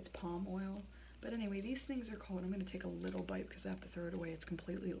 it's palm oil. But anyway, these things are called, I'm going to take a little bite because I have to throw it away. It's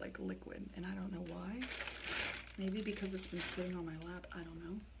completely like liquid, and I don't know why. Maybe because it's been sitting on my lap, I don't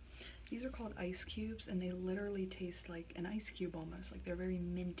know. These are called ice cubes, and they literally taste like an ice cube almost. Like, they're very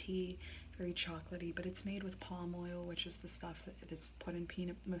minty, very chocolatey, but it's made with palm oil, which is the stuff that is put in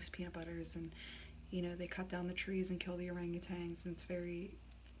most peanut butters, and, you know, they cut down the trees and kill the orangutans, and it's very,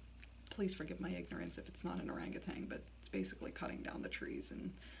 please forgive my ignorance if it's not an orangutan, but it's basically cutting down the trees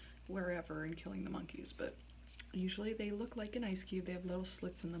and wherever and killing the monkeys. But usually they look like an ice cube. They have little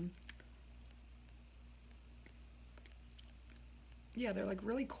slits in them. Yeah, they're like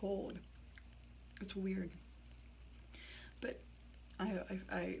really cold. It's weird. But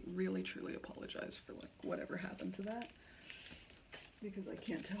I really truly apologize for like whatever happened to that, because I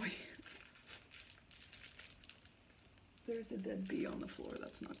can't tell you. There's a dead bee on the floor.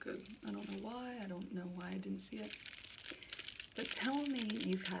 That's not good. I don't know why. I don't know why I didn't see it. But tell me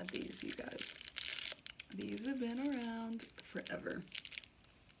you've had these, you guys. These have been around forever.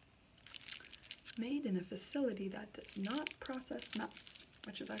 Made in a facility that does not process nuts,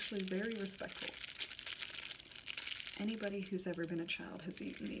 which is actually very respectful. Anybody who's ever been a child has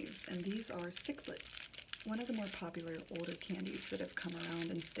eaten these, and these are Sixlets, one of the more popular older candies that have come around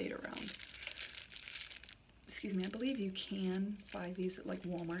and stayed around. Excuse me, I believe you can buy these at like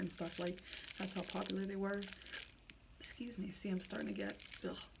Walmart and stuff. Like, that's how popular they were. Excuse me, see, I'm starting to get,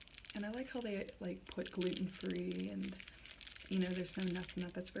 ugh. And I like how they like put gluten-free and, you know, there's no nuts in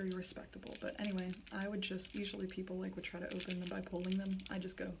that. That's very respectable. But anyway, I would just, usually people like would try to open them by pulling them. I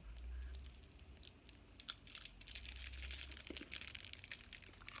just go.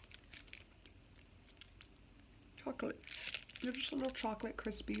 Chocolate. They're just little chocolate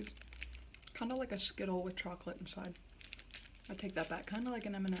Crispies. Kind of like a Skittle with chocolate inside. I take that back. Kind of like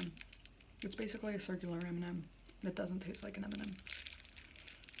an M&M. It's basically a circular M&M that doesn't taste like an M&M.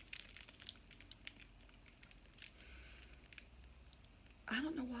 I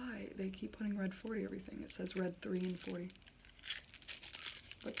don't know why they keep putting red 40 everything. It says red 3 and 40.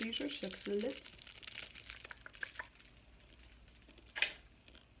 But these are Sixlets.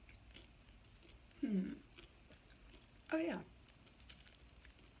 Oh yeah.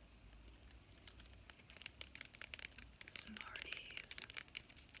 Smarties.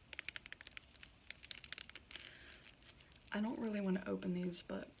 I don't really want to open these,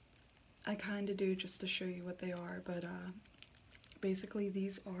 but I kind of do just to show you what they are. But basically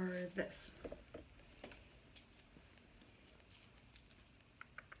these are this.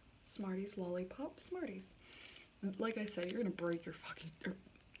 Smarties Lollipop Smarties. Like I said, you're gonna break your fucking,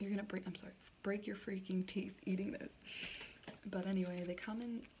 break your freaking teeth eating those. But anyway, they come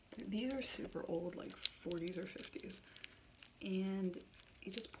in, these are super old, like 40s or 50s. And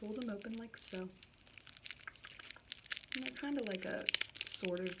you just pull them open like so. And they're kind of like a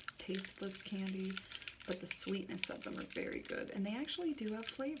sort of tasteless candy, but the sweetness of them are very good. And they actually do have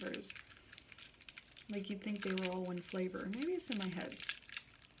flavors. Like, you'd think they were all one flavor. Maybe it's in my head.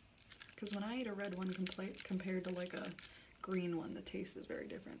 Because when I eat a red one compared to like a green one, the taste is very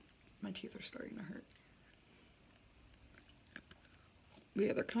different. My teeth are starting to hurt. But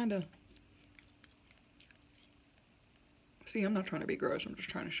yeah, they're kind of... See, I'm not trying to be gross. I'm just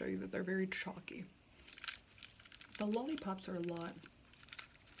trying to show you that they're very chalky. The lollipops are a lot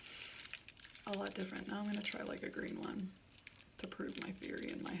different. Now I'm going to try like a green one to prove my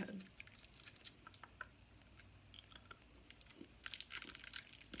theory in my head.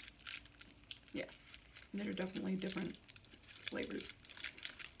 Yeah, they're definitely different flavors.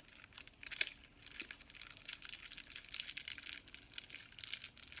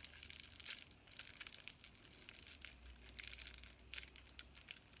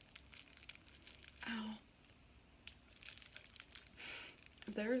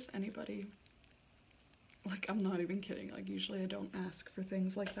 there's anybody, like, I'm not even kidding, like, usually I don't ask for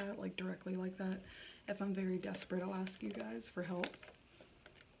things like that, like, directly like that. If I'm very desperate, I'll ask you guys for help.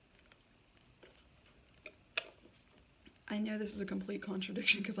 I know this is a complete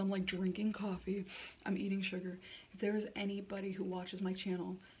contradiction because I'm like drinking coffee, I'm eating sugar. If there is anybody who watches my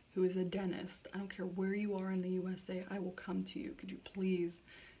channel who is a dentist, I don't care where you are in the USA, I will come to you. Could you please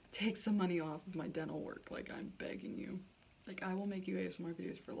take some money off of my dental work? Like, I'm begging you. Like, I will make you ASMR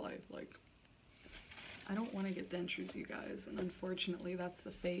videos for life. Like, I don't want to get dentures, you guys, and unfortunately that's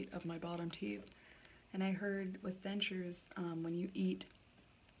the fate of my bottom teeth. And I heard with dentures, when you eat,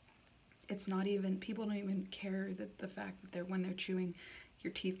 it's not even, people don't even care that the fact that when they're chewing,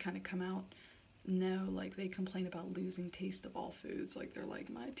 your teeth kind of come out. No, like, they complain about losing taste of all foods. Like, they're like,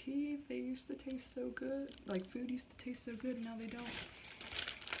 my teeth, they used to taste so good. Like, food used to taste so good, and now they don't.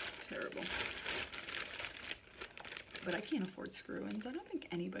 Terrible. But I can't afford screw-ins. I don't think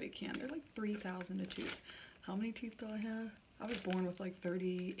anybody can. They're like $3,000 a tooth. How many teeth do I have? I was born with like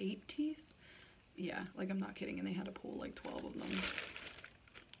 38 teeth. Yeah, like, I'm not kidding. And they had to pull like 12 of them.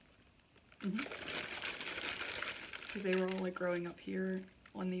 Because they were all like growing up here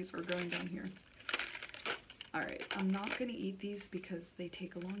when these were growing down here. Alright, I'm not going to eat these because they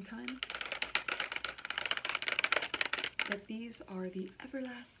take a long time. But these are the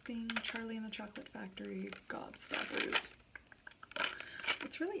everlasting Charlie and the Chocolate Factory Gobstoppers.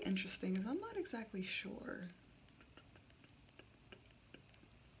 What's really interesting is I'm not exactly sure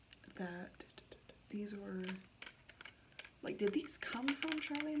that these were, like, did these come from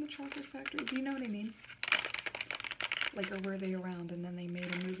Charlie and the Chocolate Factory? Do you know what I mean? Like, or were they around and then they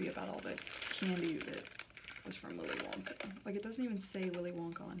made a movie about all the candy that was from Willy Wonka? Like, it doesn't even say Willy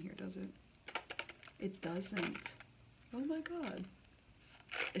Wonka on here, does it? It doesn't. Oh my god.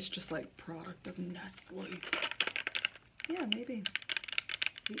 It's just like product of Nestle. Yeah, maybe.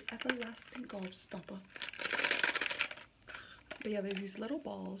 The everlasting gobstopper. But yeah, they're these little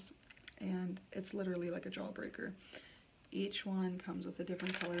balls, and it's literally like a jawbreaker. Each one comes with a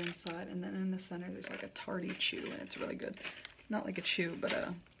different color inside, and then in the center there's like a tarty chew, and it's really good. Not like a chew, but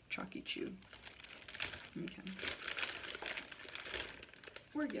a chalky chew. Okay.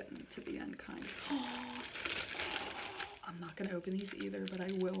 We're getting to the end, kind of. I'm not going to open these either, but I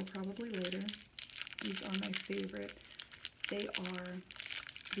will probably later. These are my favorite. They are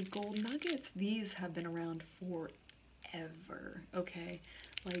the gold nuggets. These have been around forever, okay?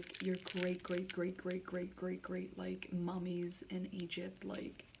 Like, your great, like, mummies in Egypt,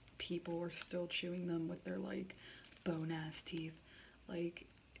 like, people were still chewing them with their, like, bone-ass teeth. Like,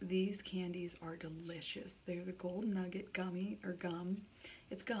 these candies are delicious. They're the gold nugget gummy, or gum.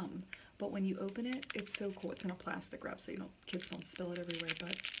 It's gum, but when you open it, it's so cool. It's in a plastic wrap, so kids don't spill it everywhere,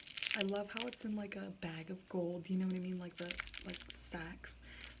 but I love how it's in, like, a bag of gold. You know what I mean? Like, the, like, sacks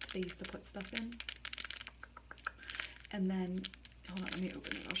they used to put stuff in. And then, hold on, let me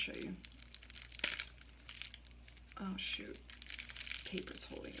open it. I'll show you. Oh, shoot. Paper's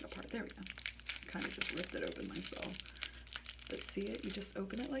holding it apart. There we go. Kind of just ripped it open myself. But see it? You just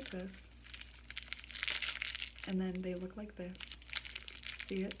open it like this. And then they look like this.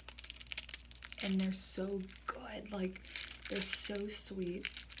 See it? And they're so good. Like, they're so sweet.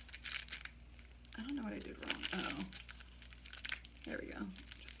 I don't know what I did wrong. Uh-oh. There we go.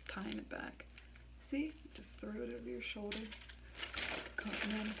 Just tying it back. See? Just throw it over your shoulder.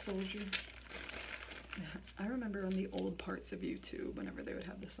 Continental soldier. I remember on the old parts of YouTube, whenever they would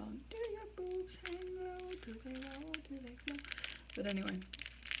have the song, do your boobs hang low, do they roll, do they flow? But anyway,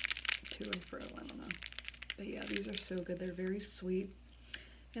 to and fro, I don't know. But yeah, these are so good. They're very sweet.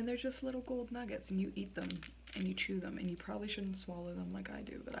 And they're just little gold nuggets, and you eat them, and you chew them, and you probably shouldn't swallow them like I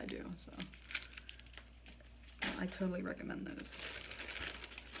do, but I do, so. I totally recommend those.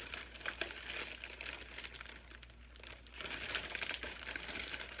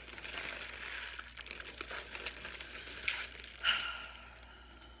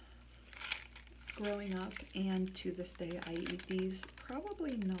 Growing up and to this day, I eat these.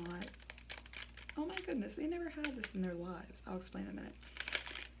 Probably not. Oh my goodness, they never had this in their lives. I'll explain in a minute.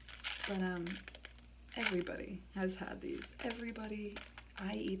 But everybody has had these. Everybody.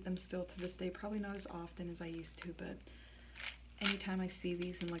 I eat them still to this day. Probably not as often as I used to, but anytime I see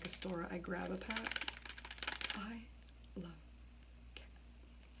these in like a store, I grab a pack. I love cats.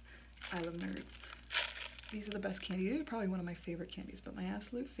 I love nerds. These are the best candy. These are probably one of my favorite candies, but my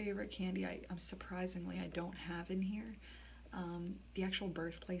absolute favorite candy, I'm surprisingly, I don't have in here. The actual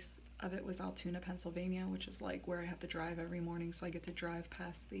birthplace of it was Altoona, Pennsylvania, which is like where I have to drive every morning, so I get to drive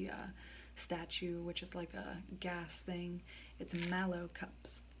past the statue, which is like a gas thing. It's Mallow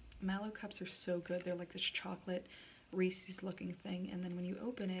Cups. Mallow Cups are so good. They're like this chocolate Reese's looking thing, and then when you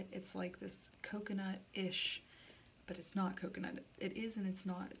open it, it's like this coconut-ish, but it's not coconut. It is and it's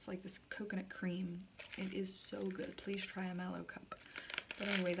not. It's like this coconut cream. It is so good. Please try a Mallow Cup. But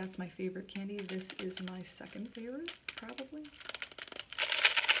anyway, that's my favorite candy. This is my second favorite, probably.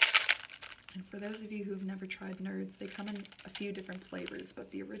 And for those of you who have never tried Nerds, they come in a few different flavors, but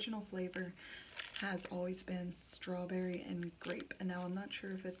the original flavor has always been strawberry and grape. And now I'm not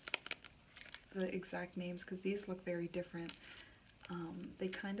sure if it's the exact names, because these look very different. They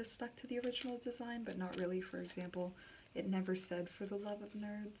kind of stuck to the original design, but not really. For example, it never said "for the love of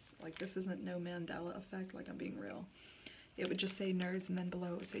nerds." Like, this isn't no Mandela effect, like, I'm being real. It would just say Nerds, and then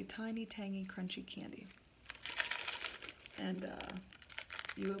below it would say tiny, tangy, crunchy candy. And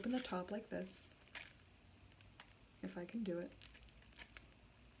you open the top like this, if I can do it.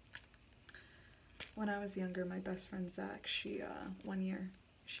 When I was younger, my best friend Zach, one year,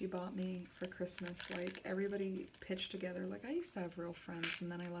 she bought me for Christmas, like, everybody pitched together. Like, I used to have real friends,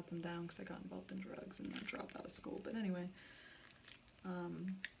 and then I let them down because I got involved in drugs and then dropped out of school. But anyway,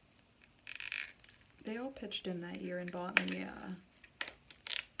 they all pitched in that year and bought me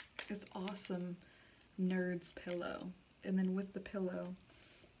this awesome Nerds pillow. And then with the pillow,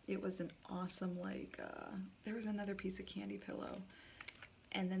 it was an awesome, like, there was another piece of candy pillow.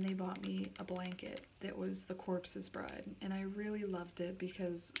 And then they bought me a blanket that was the Corpse's Bride. And I really loved it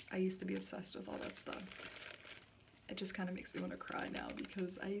because I used to be obsessed with all that stuff. It just kind of makes me want to cry now,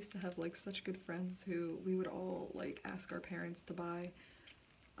 because I used to have, like, such good friends who we would all, like, ask our parents to buy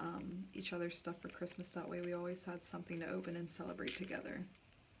each other stuff for Christmas. That way we always had something to open and celebrate together.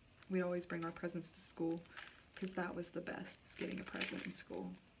 We'd always bring our presents to school, because that was the best, is getting a present in school.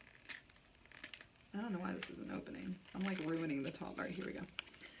 I don't know why this isn't opening. I'm like ruining the top. Alright, here we go.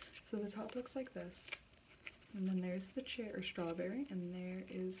 So the top looks like this. And then there's the strawberry, and there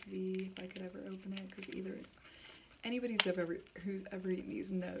is the, if I could ever open it, because either anybody who's ever eaten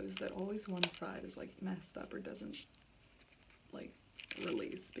these knows that always one side is like messed up or doesn't like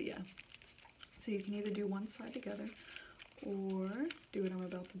release. But yeah. So you can either do one side together or do what I'm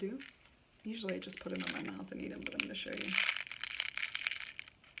about to do. Usually I just put them in my mouth and eat them, but I'm going to show you.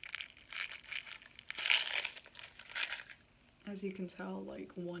 As you can tell, like,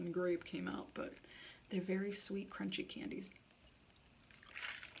 one grape came out, but they're very sweet, crunchy candies.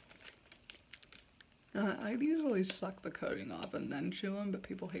 I usually suck the coating off and then chew them, but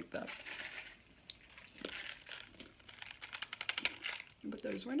people hate that. But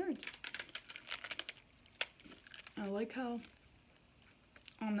those were Nerds. I like how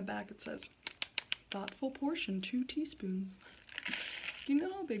on the back it says, thoughtful portion, 2 teaspoons. You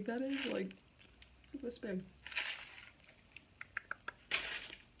know how big that is? Like this big.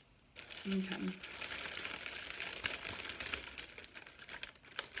 Okay.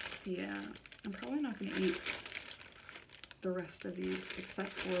 Yeah, I'm probably not going to eat the rest of these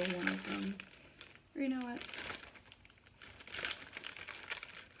except for one of them. Or you know what?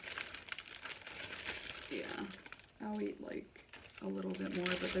 Yeah, I'll eat like a little bit more,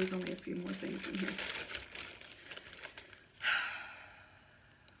 but there's only a few more things in here.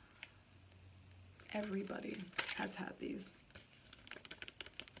 Everybody has had these.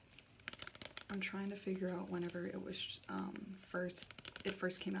 I'm trying to figure out whenever it was first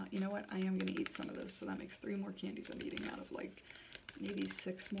came out. You know what? I am going to eat some of this, so that makes 3 more candies I'm eating out of like maybe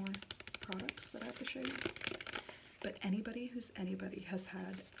 6 more products that I have to show you. But anybody has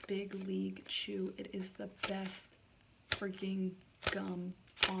had Big League Chew. It is the best freaking gum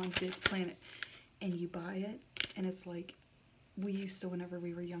on this planet. And you buy it, and it's like, we used to, whenever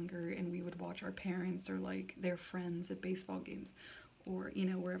we were younger, and we would watch our parents or like their friends at baseball games or, you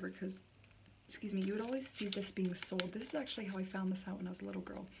know, wherever, because excuse me, you would always see this being sold. This is actually how I found this out when I was a little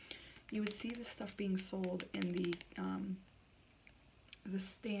girl. You would see this stuff being sold in the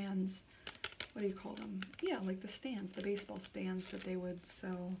stands. What do you call them? Yeah, like the stands, the baseball stands that they would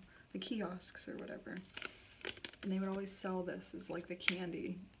sell, the kiosks or whatever. And they would always sell this as like the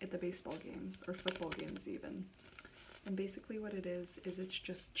candy at the baseball games or football games even. And basically what it is it's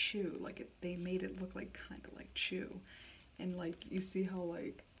just chew. Like they made it look like kind of like chew. And like you see how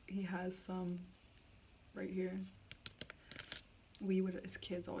like he has some right here. We would, as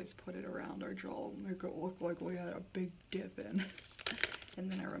kids, always put it around our jaw and make it look like we had a big dip in.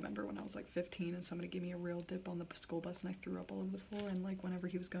 And then I remember when I was like 15 and somebody gave me a real dip on the school bus and I threw up all over the floor, and like whenever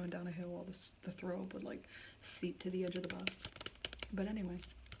he was going down a hill, all the throw up would like seep to the edge of the bus. But anyway.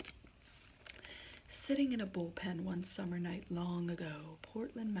 Sitting in a bullpen one summer night long ago,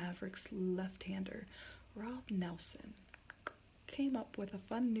 Portland Mavericks left-hander Rob Nelson came up with a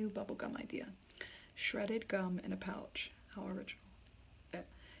fun new bubblegum idea. Shredded gum in a pouch. How original. Yeah.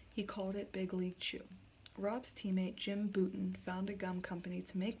 He called it Big League Chew. Rob's teammate Jim Bouton found a gum company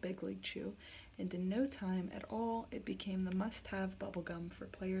to make Big League Chew, and in no time at all, it became the must-have bubblegum for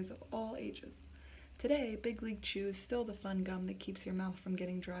players of all ages. Today, Big League Chew is still the fun gum that keeps your mouth from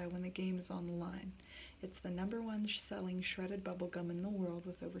getting dry when the game is on the line. It's the #1 selling shredded bubblegum in the world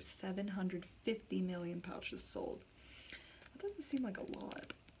with over 750 million pouches sold. That doesn't seem like a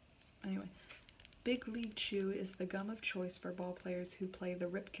lot. Anyway, Big League Chew is the gum of choice for ball players who play the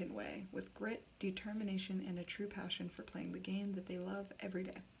Ripken way, with grit, determination, and a true passion for playing the game that they love every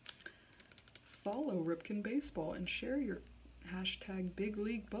day. Follow Ripken Baseball and share your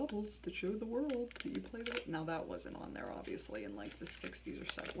 #BigLeagueBubbles to show the world that you play the... Now that wasn't on there, obviously, in like the 60s or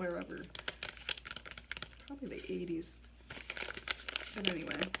so, wherever. Probably the 80s. But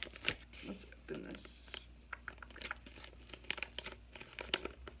anyway, let's open this.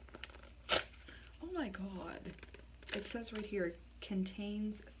 Oh my god. It says right here,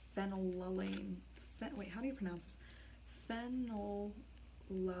 contains phenylalanine. Wait, how do you pronounce this? Phenylalanine.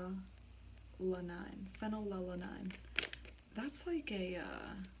 That's like a,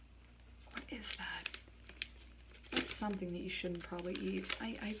 what is that? That's something that you shouldn't probably eat.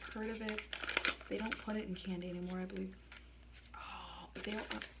 I've heard of it. They don't put it in candy anymore, I believe. Oh,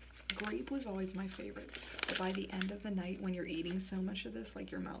 grape was always my favorite. But by the end of the night, when you're eating so much of this, like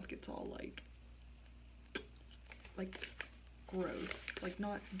your mouth gets all like gross. Like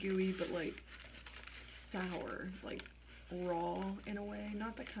not gooey, but like sour, like raw in a way.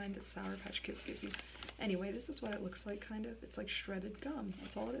 Not the kind that Sour Patch Kids gives you. Anyway, this is what it looks like, kind of. It's like shredded gum.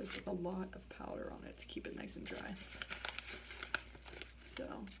 That's all it is, with a lot of powder on it to keep it nice and dry. So,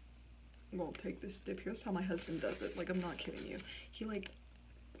 we'll take this dip here. That's how my husband does it. Like, I'm not kidding you. He, like,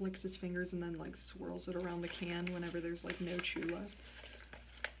 licks his fingers and then, like, swirls it around the can whenever there's, like, no chew left.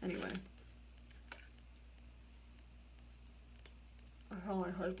 Anyway. I tell my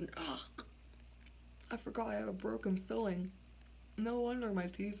husband, ugh, I forgot I have a broken filling. No wonder my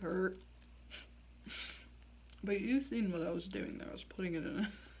teeth hurt. But you've seen what I was doing there. I was putting it in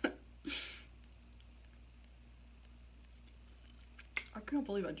a... I can't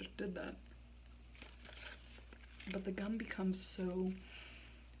believe I just did that. But the gum becomes so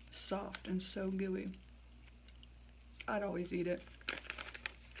soft and so gooey. I'd always eat it.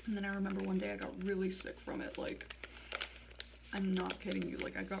 And then I remember one day I got really sick from it. Like, I'm not kidding you.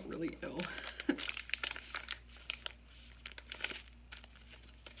 Like, I got really ill.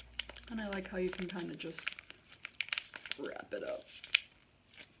 And I like how you can kind of just wrap it up.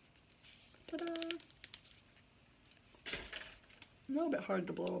 Ta-da! A little bit hard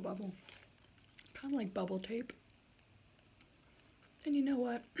to blow a bubble. Kind of like bubble tape. And you know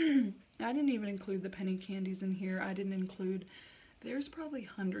what? I didn't even include the penny candies in here. I didn't include... There's probably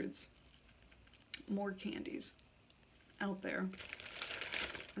hundreds more candies out there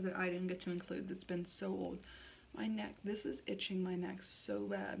that I didn't get to include that's been so old. My neck, this is itching my neck so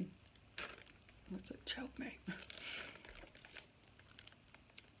bad. Let's choke me.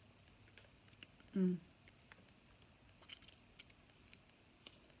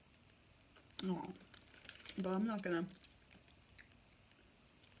 Oh, but I'm not gonna.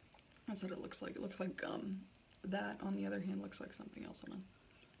 That's what it looks like. It looks like gum. That, on the other hand, looks like something else on it.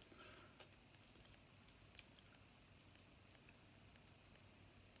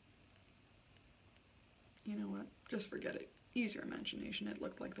 You know what? Just forget it. Use your imagination. It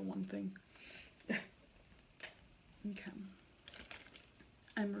looked like the one thing. Okay.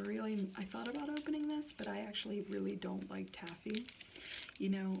 I thought about opening this, but I actually really don't like taffy. You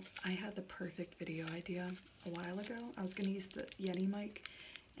know, I had the perfect video idea a while ago. I was going to use the Yeti mic,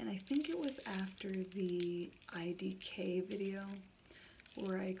 and I think it was after the IDK video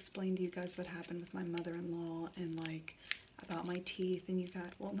where I explained to you guys what happened with my mother-in-law and, like, about my teeth, and you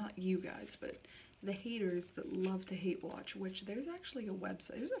guys, well, not you guys, but the haters that love to hate watch, which there's actually a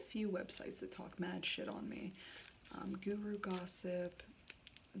website, there's a few websites that talk mad shit on me. Guru Gossip,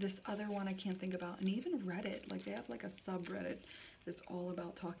 this other one I can't think about, and even Reddit, like they have like a subreddit that's all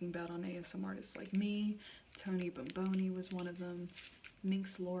about talking bad on ASM artists like me. Tony Bomboni was one of them.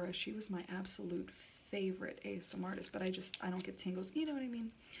 Minx Laura, she was my absolute favorite ASM artist, but I don't get tingles, you know what I mean?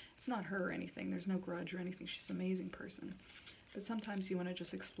 It's not her or anything, there's no grudge or anything, she's an amazing person. But sometimes you want to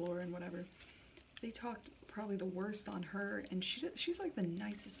just explore and whatever. They talked probably the worst on her, and she's like the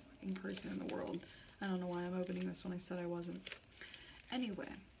nicest fucking person in the world. I don't know why I'm opening this when I said I wasn't. Anyway,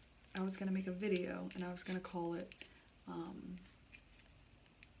 I was gonna make a video, and I was gonna call it,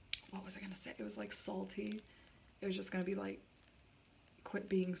 what was I gonna say? It was like salty. It was just gonna be like, quit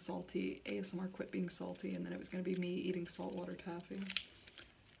being salty, ASMR quit being salty, and then it was gonna be me eating saltwater taffy.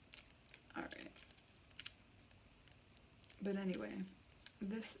 Alright. But anyway,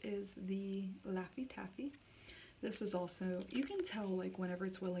 This is the Laffy Taffy. This is also, you can tell like whenever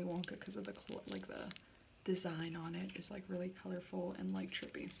it's Willy Wonka because of the the design on it is like really colorful and like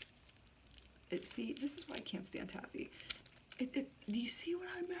trippy. See, this is why I can't stand taffy. Do you see what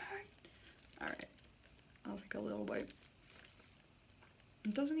I meant? Alright, I'll take a little bite.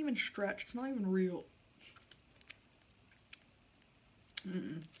 It doesn't even stretch, it's not even real.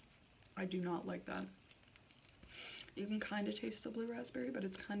 I do not like that. You can kind of taste the blue raspberry, but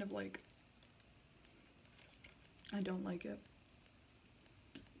it's kind of like, I don't like it.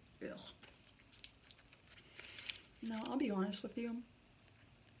 Ugh. Now, I'll be honest with you.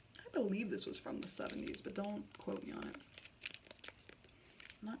 I believe this was from the 70s, but don't quote me on it.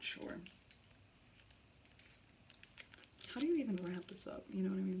 I'm not sure. How do you even wrap this up? You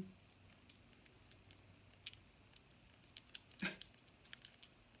know what I mean?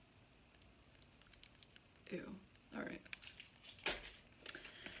 Ew. Alright.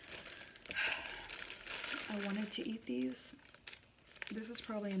 I wanted to eat these. This is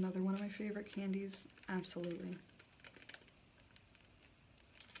probably another one of my favorite candies. Absolutely.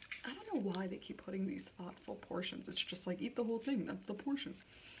 I don't know why they keep putting these thoughtful portions. It's just like, eat the whole thing. That's the portion.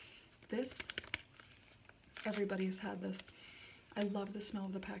 This, everybody has had this. I love the smell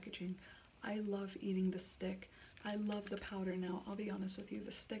of the packaging. I love eating the stick. I love the powder. Now, I'll be honest with you.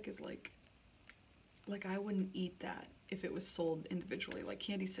 The stick is like I wouldn't eat that if it was sold individually. Like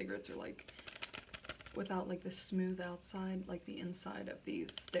candy cigarettes are like, without like the smooth outside, like the inside of these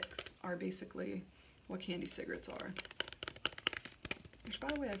sticks are basically what candy cigarettes are. Which, by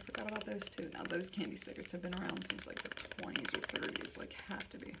the way, I forgot about those too. Now, those candy cigarettes have been around since like the 20s or 30s, like have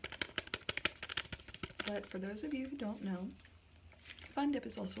to be. But for those of you who don't know, Fun Dip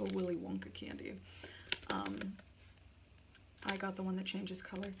is also a Willy Wonka candy. I got the one that changes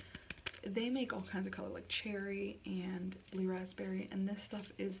color. They make all kinds of color, like cherry and blue raspberry, and this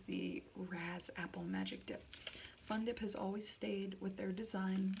stuff is the Raz Apple Magic Dip. Fun Dip has always stayed with their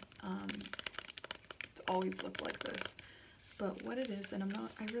design. It's always looked like this. But what it is, and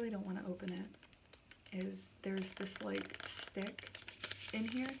I really don't want to open it, is there's this like stick in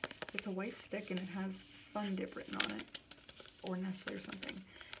here. It's a white stick and it has Fun Dip written on it, or Nestle or something.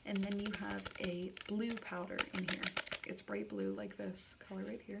 And then you have a blue powder in here. It's bright blue like this color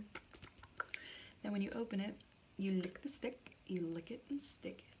right here. Then when you open it, you lick the stick, you lick it and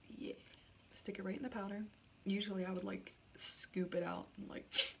stick it, yeah. Stick it right in the powder. Usually I would like scoop it out and like,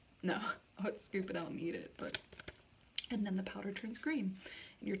 no, I would scoop it out and eat it, but, and then the powder turns green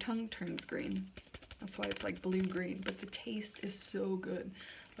and your tongue turns green. That's why it's like blue-green, but the taste is so good.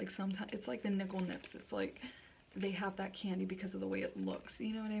 Like sometimes, it's like the Nickel Nips. It's like they have that candy because of the way it looks,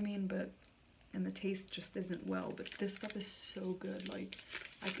 you know what I mean? But, and the taste just isn't well, but this stuff is so good. Like,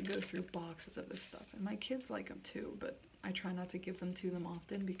 I could go through boxes of this stuff, and my kids like them too, but I try not to give them to them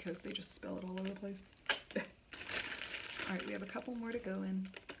often because they just spill it all over the place. Alright, we have a couple more to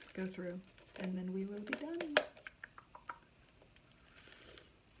go through, and then we will be done.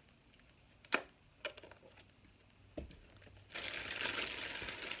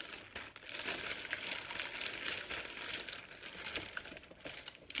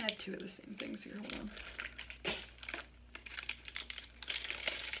 I have two of the same things here, hold on.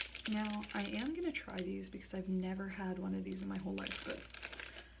 Now, I am going to try these because I've never had one of these in my whole life, but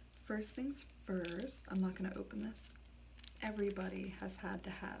first things first, I'm not going to open this. Everybody has had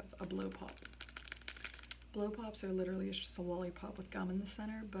to have a blow pop. Blow pops are literally, it's just a lollipop with gum in the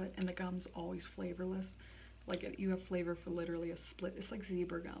center, and the gum's always flavorless. Like, you have flavor for literally a split. It's like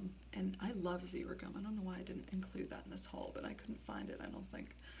zebra gum, and I love zebra gum. I don't know why I didn't include that in this haul, but I couldn't find it, I don't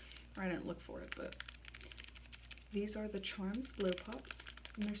think. Or I didn't look for it, but these are the Charms blow pops,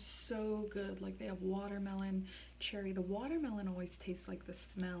 and they're so good. Like, they have watermelon, cherry. The watermelon always tastes like the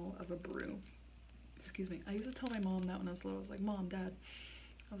smell of a brew. Excuse me. I used to tell my mom that when I was little. I was like, Mom, Dad,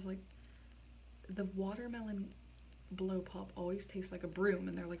 I was like, the watermelon blow pop always tastes like a broom,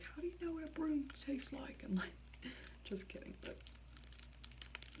 and they're like, how do you know what a broom tastes like? And like, just kidding, but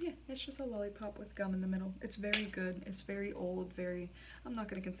yeah, it's just a lollipop with gum in the middle. It's very good. It's very old, I'm not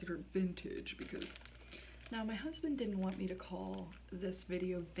going to consider it vintage because, now my husband didn't want me to call this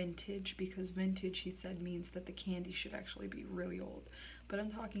video vintage because vintage, he said, means that the candy should actually be really old. But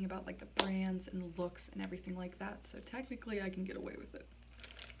I'm talking about like the brands and the looks and everything like that, so technically I can get away with it.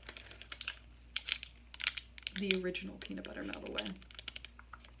 The original peanut butter melt away.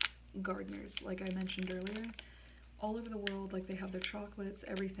 Gardeners, like I mentioned earlier, all over the world, like they have their chocolates,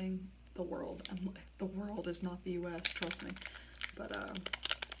 everything, the world. The world is not the US, trust me. But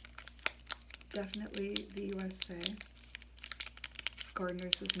definitely the USA.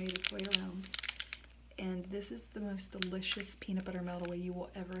 Gardeners has made its way around. and this is the most delicious peanut butter melt away you will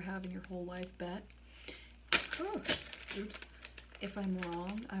ever have in your whole life, bet. Oh, oops. If I'm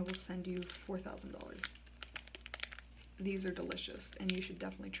wrong, I will send you $4,000. These are delicious, and you should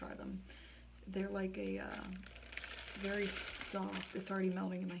definitely try them. They're like a very soft, it's already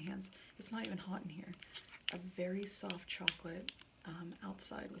melting in my hands. It's not even hot in here. A very soft chocolate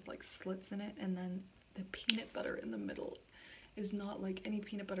outside with like slits in it, and then the peanut butter in the middle is not like any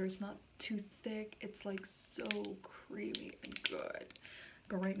peanut butter. It's not too thick. It's like so creamy and good.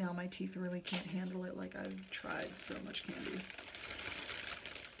 But right now my teeth really can't handle it. Like, I've tried so much candy.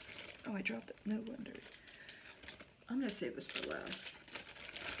 Oh, I dropped it. No wonder. I'm gonna save this for last.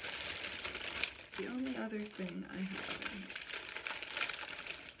 The only other thing I have,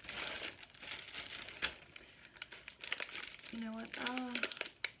 you know what, I'll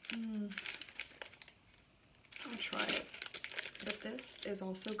try it. But this is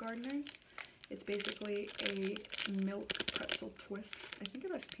also Gardener's. It's basically a milk pretzel twist. I think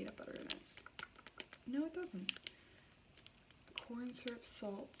it has peanut butter in it. No, it doesn't. Corn syrup,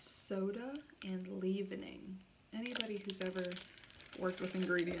 salt, soda, and leavening. Anybody who's ever worked with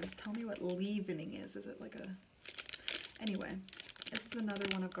ingredients, tell me what leavening is. Is it like a... Anyway, this is another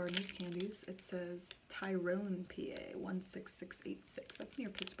one of Gardener's candies. It says Tyrone, PA, 16686. That's near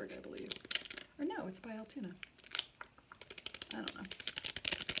Pittsburgh, I believe. Or no, it's by Altoona. I don't know.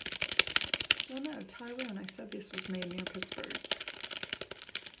 Well, no, Tyrone. I said this was made near Pittsburgh.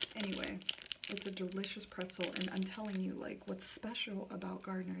 Anyway, it's a delicious pretzel, and I'm telling you, like, what's special about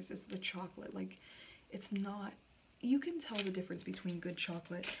Gardener's is the chocolate. Like, it's not... You can tell the difference between good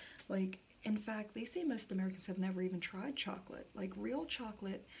chocolate. Like, in fact, they say most Americans have never even tried chocolate. Like, real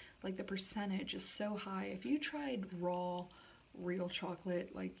chocolate, like, the percentage is so high. If you tried raw, real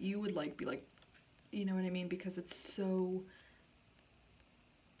chocolate, like, you would, like, be like, you know what I mean? Because it's so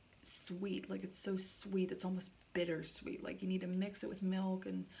sweet. Like, it's so sweet. It's almost bittersweet. Like, you need to mix it with milk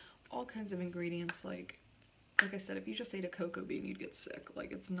and all kinds of ingredients. Like I said, if you just ate a cocoa bean, you'd get sick.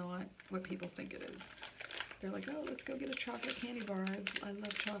 Like, it's not what people think it is. They're like, oh, let's go get a chocolate candy bar. I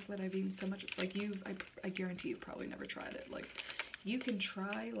love chocolate. I've eaten so much. It's like, I guarantee you've probably never tried it. Like, you can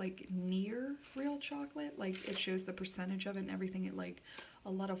try, like, near real chocolate. Like, it shows the percentage of it and everything at, like, a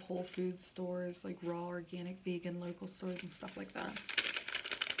lot of Whole Foods stores, like, raw, organic, vegan, local stores and stuff like that.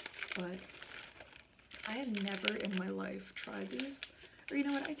 But I have never in my life tried these. Or, you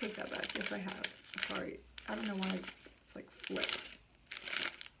know what? I take that back. Yes, I have. Sorry. I don't know why it's, like, flipped.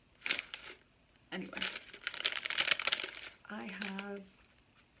 Anyway. I have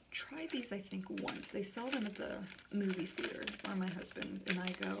tried these, I think, once. They sell them at the movie theater where my husband and I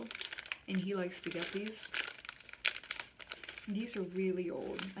go, and he likes to get these. These are really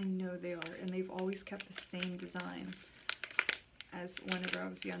old. I know they are, and they've always kept the same design as whenever I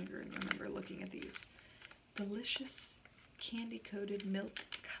was younger and remember looking at these. Delicious candy-coated milk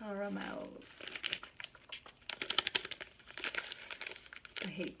caramels. I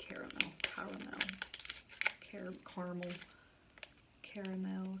hate caramel. Caramel.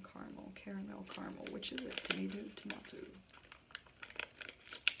 Which is it? Tomato.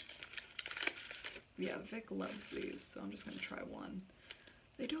 Yeah, Vic loves these, so I'm just gonna try one.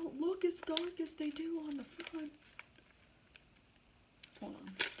 They don't look as dark as they do on the front. Hold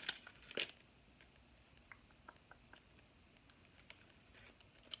on.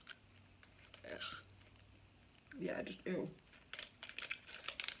 Ugh. Yeah, just ew.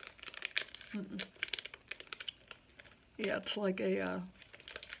 Yeah, it's like a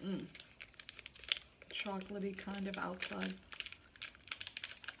chocolatey kind of outside.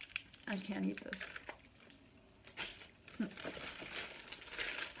 I can't eat this.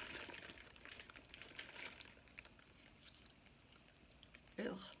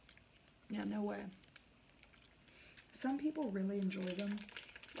 Ugh. Yeah, no way. Some people really enjoy them.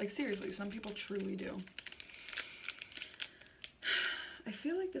 Like, seriously, some people truly do. I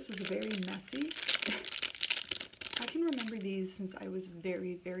feel like this is very messy. I can remember these since I was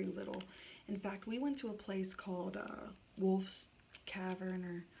very, very little. In fact, we went to a place called Wolf's Cavern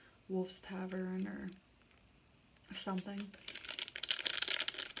or Wolf's Tavern or something.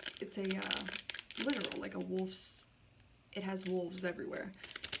 It's a literal, like a wolf's, it has wolves everywhere.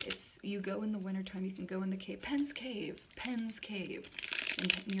 It's, you go in the wintertime, you can go in the cave, Penn's Cave,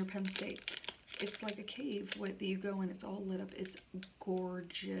 near Penn State. It's like a cave that you go in, it's all lit up, it's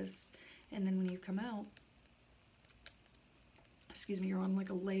gorgeous. And then when you come out, excuse me, you're on like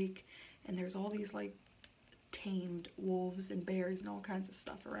a lake, and there's all these like tamed wolves and bears and all kinds of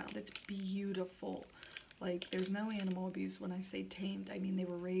stuff around. It's beautiful. Like, there's no animal abuse. When I say tamed, I mean they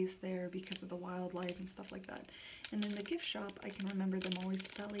were raised there because of the wildlife and stuff like that. And in the gift shop, I can remember them always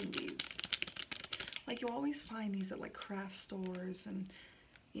selling these. Like, you always find these at like craft stores and,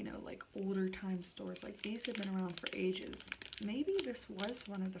 you know, like older time stores. Like, these have been around for ages. Maybe this was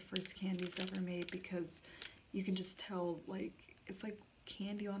one of the first candies ever made, because you can just tell, like, it's like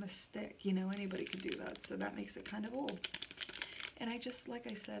candy on a stick, you know, anybody could do that, so that makes it kind of old. And I just,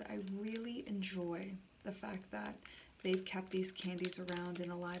 like I said, I really enjoy the fact that they've kept these candies around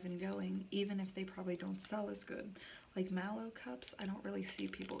and alive and going, even if they probably don't sell as good. Like mallow cups, I don't really see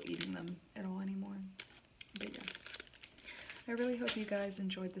people eating them at all anymore. But yeah, I really hope you guys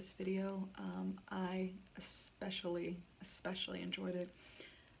enjoyed this video. I especially enjoyed it.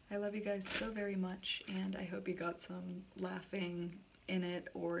 I love you guys so very much, and I hope you got some laughing in it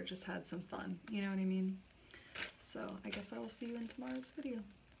or just had some fun, you know what I mean? So I guess I will see you in tomorrow's video.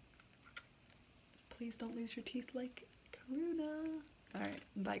 Please don't lose your teeth like Karuna. Alright,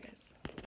 bye guys.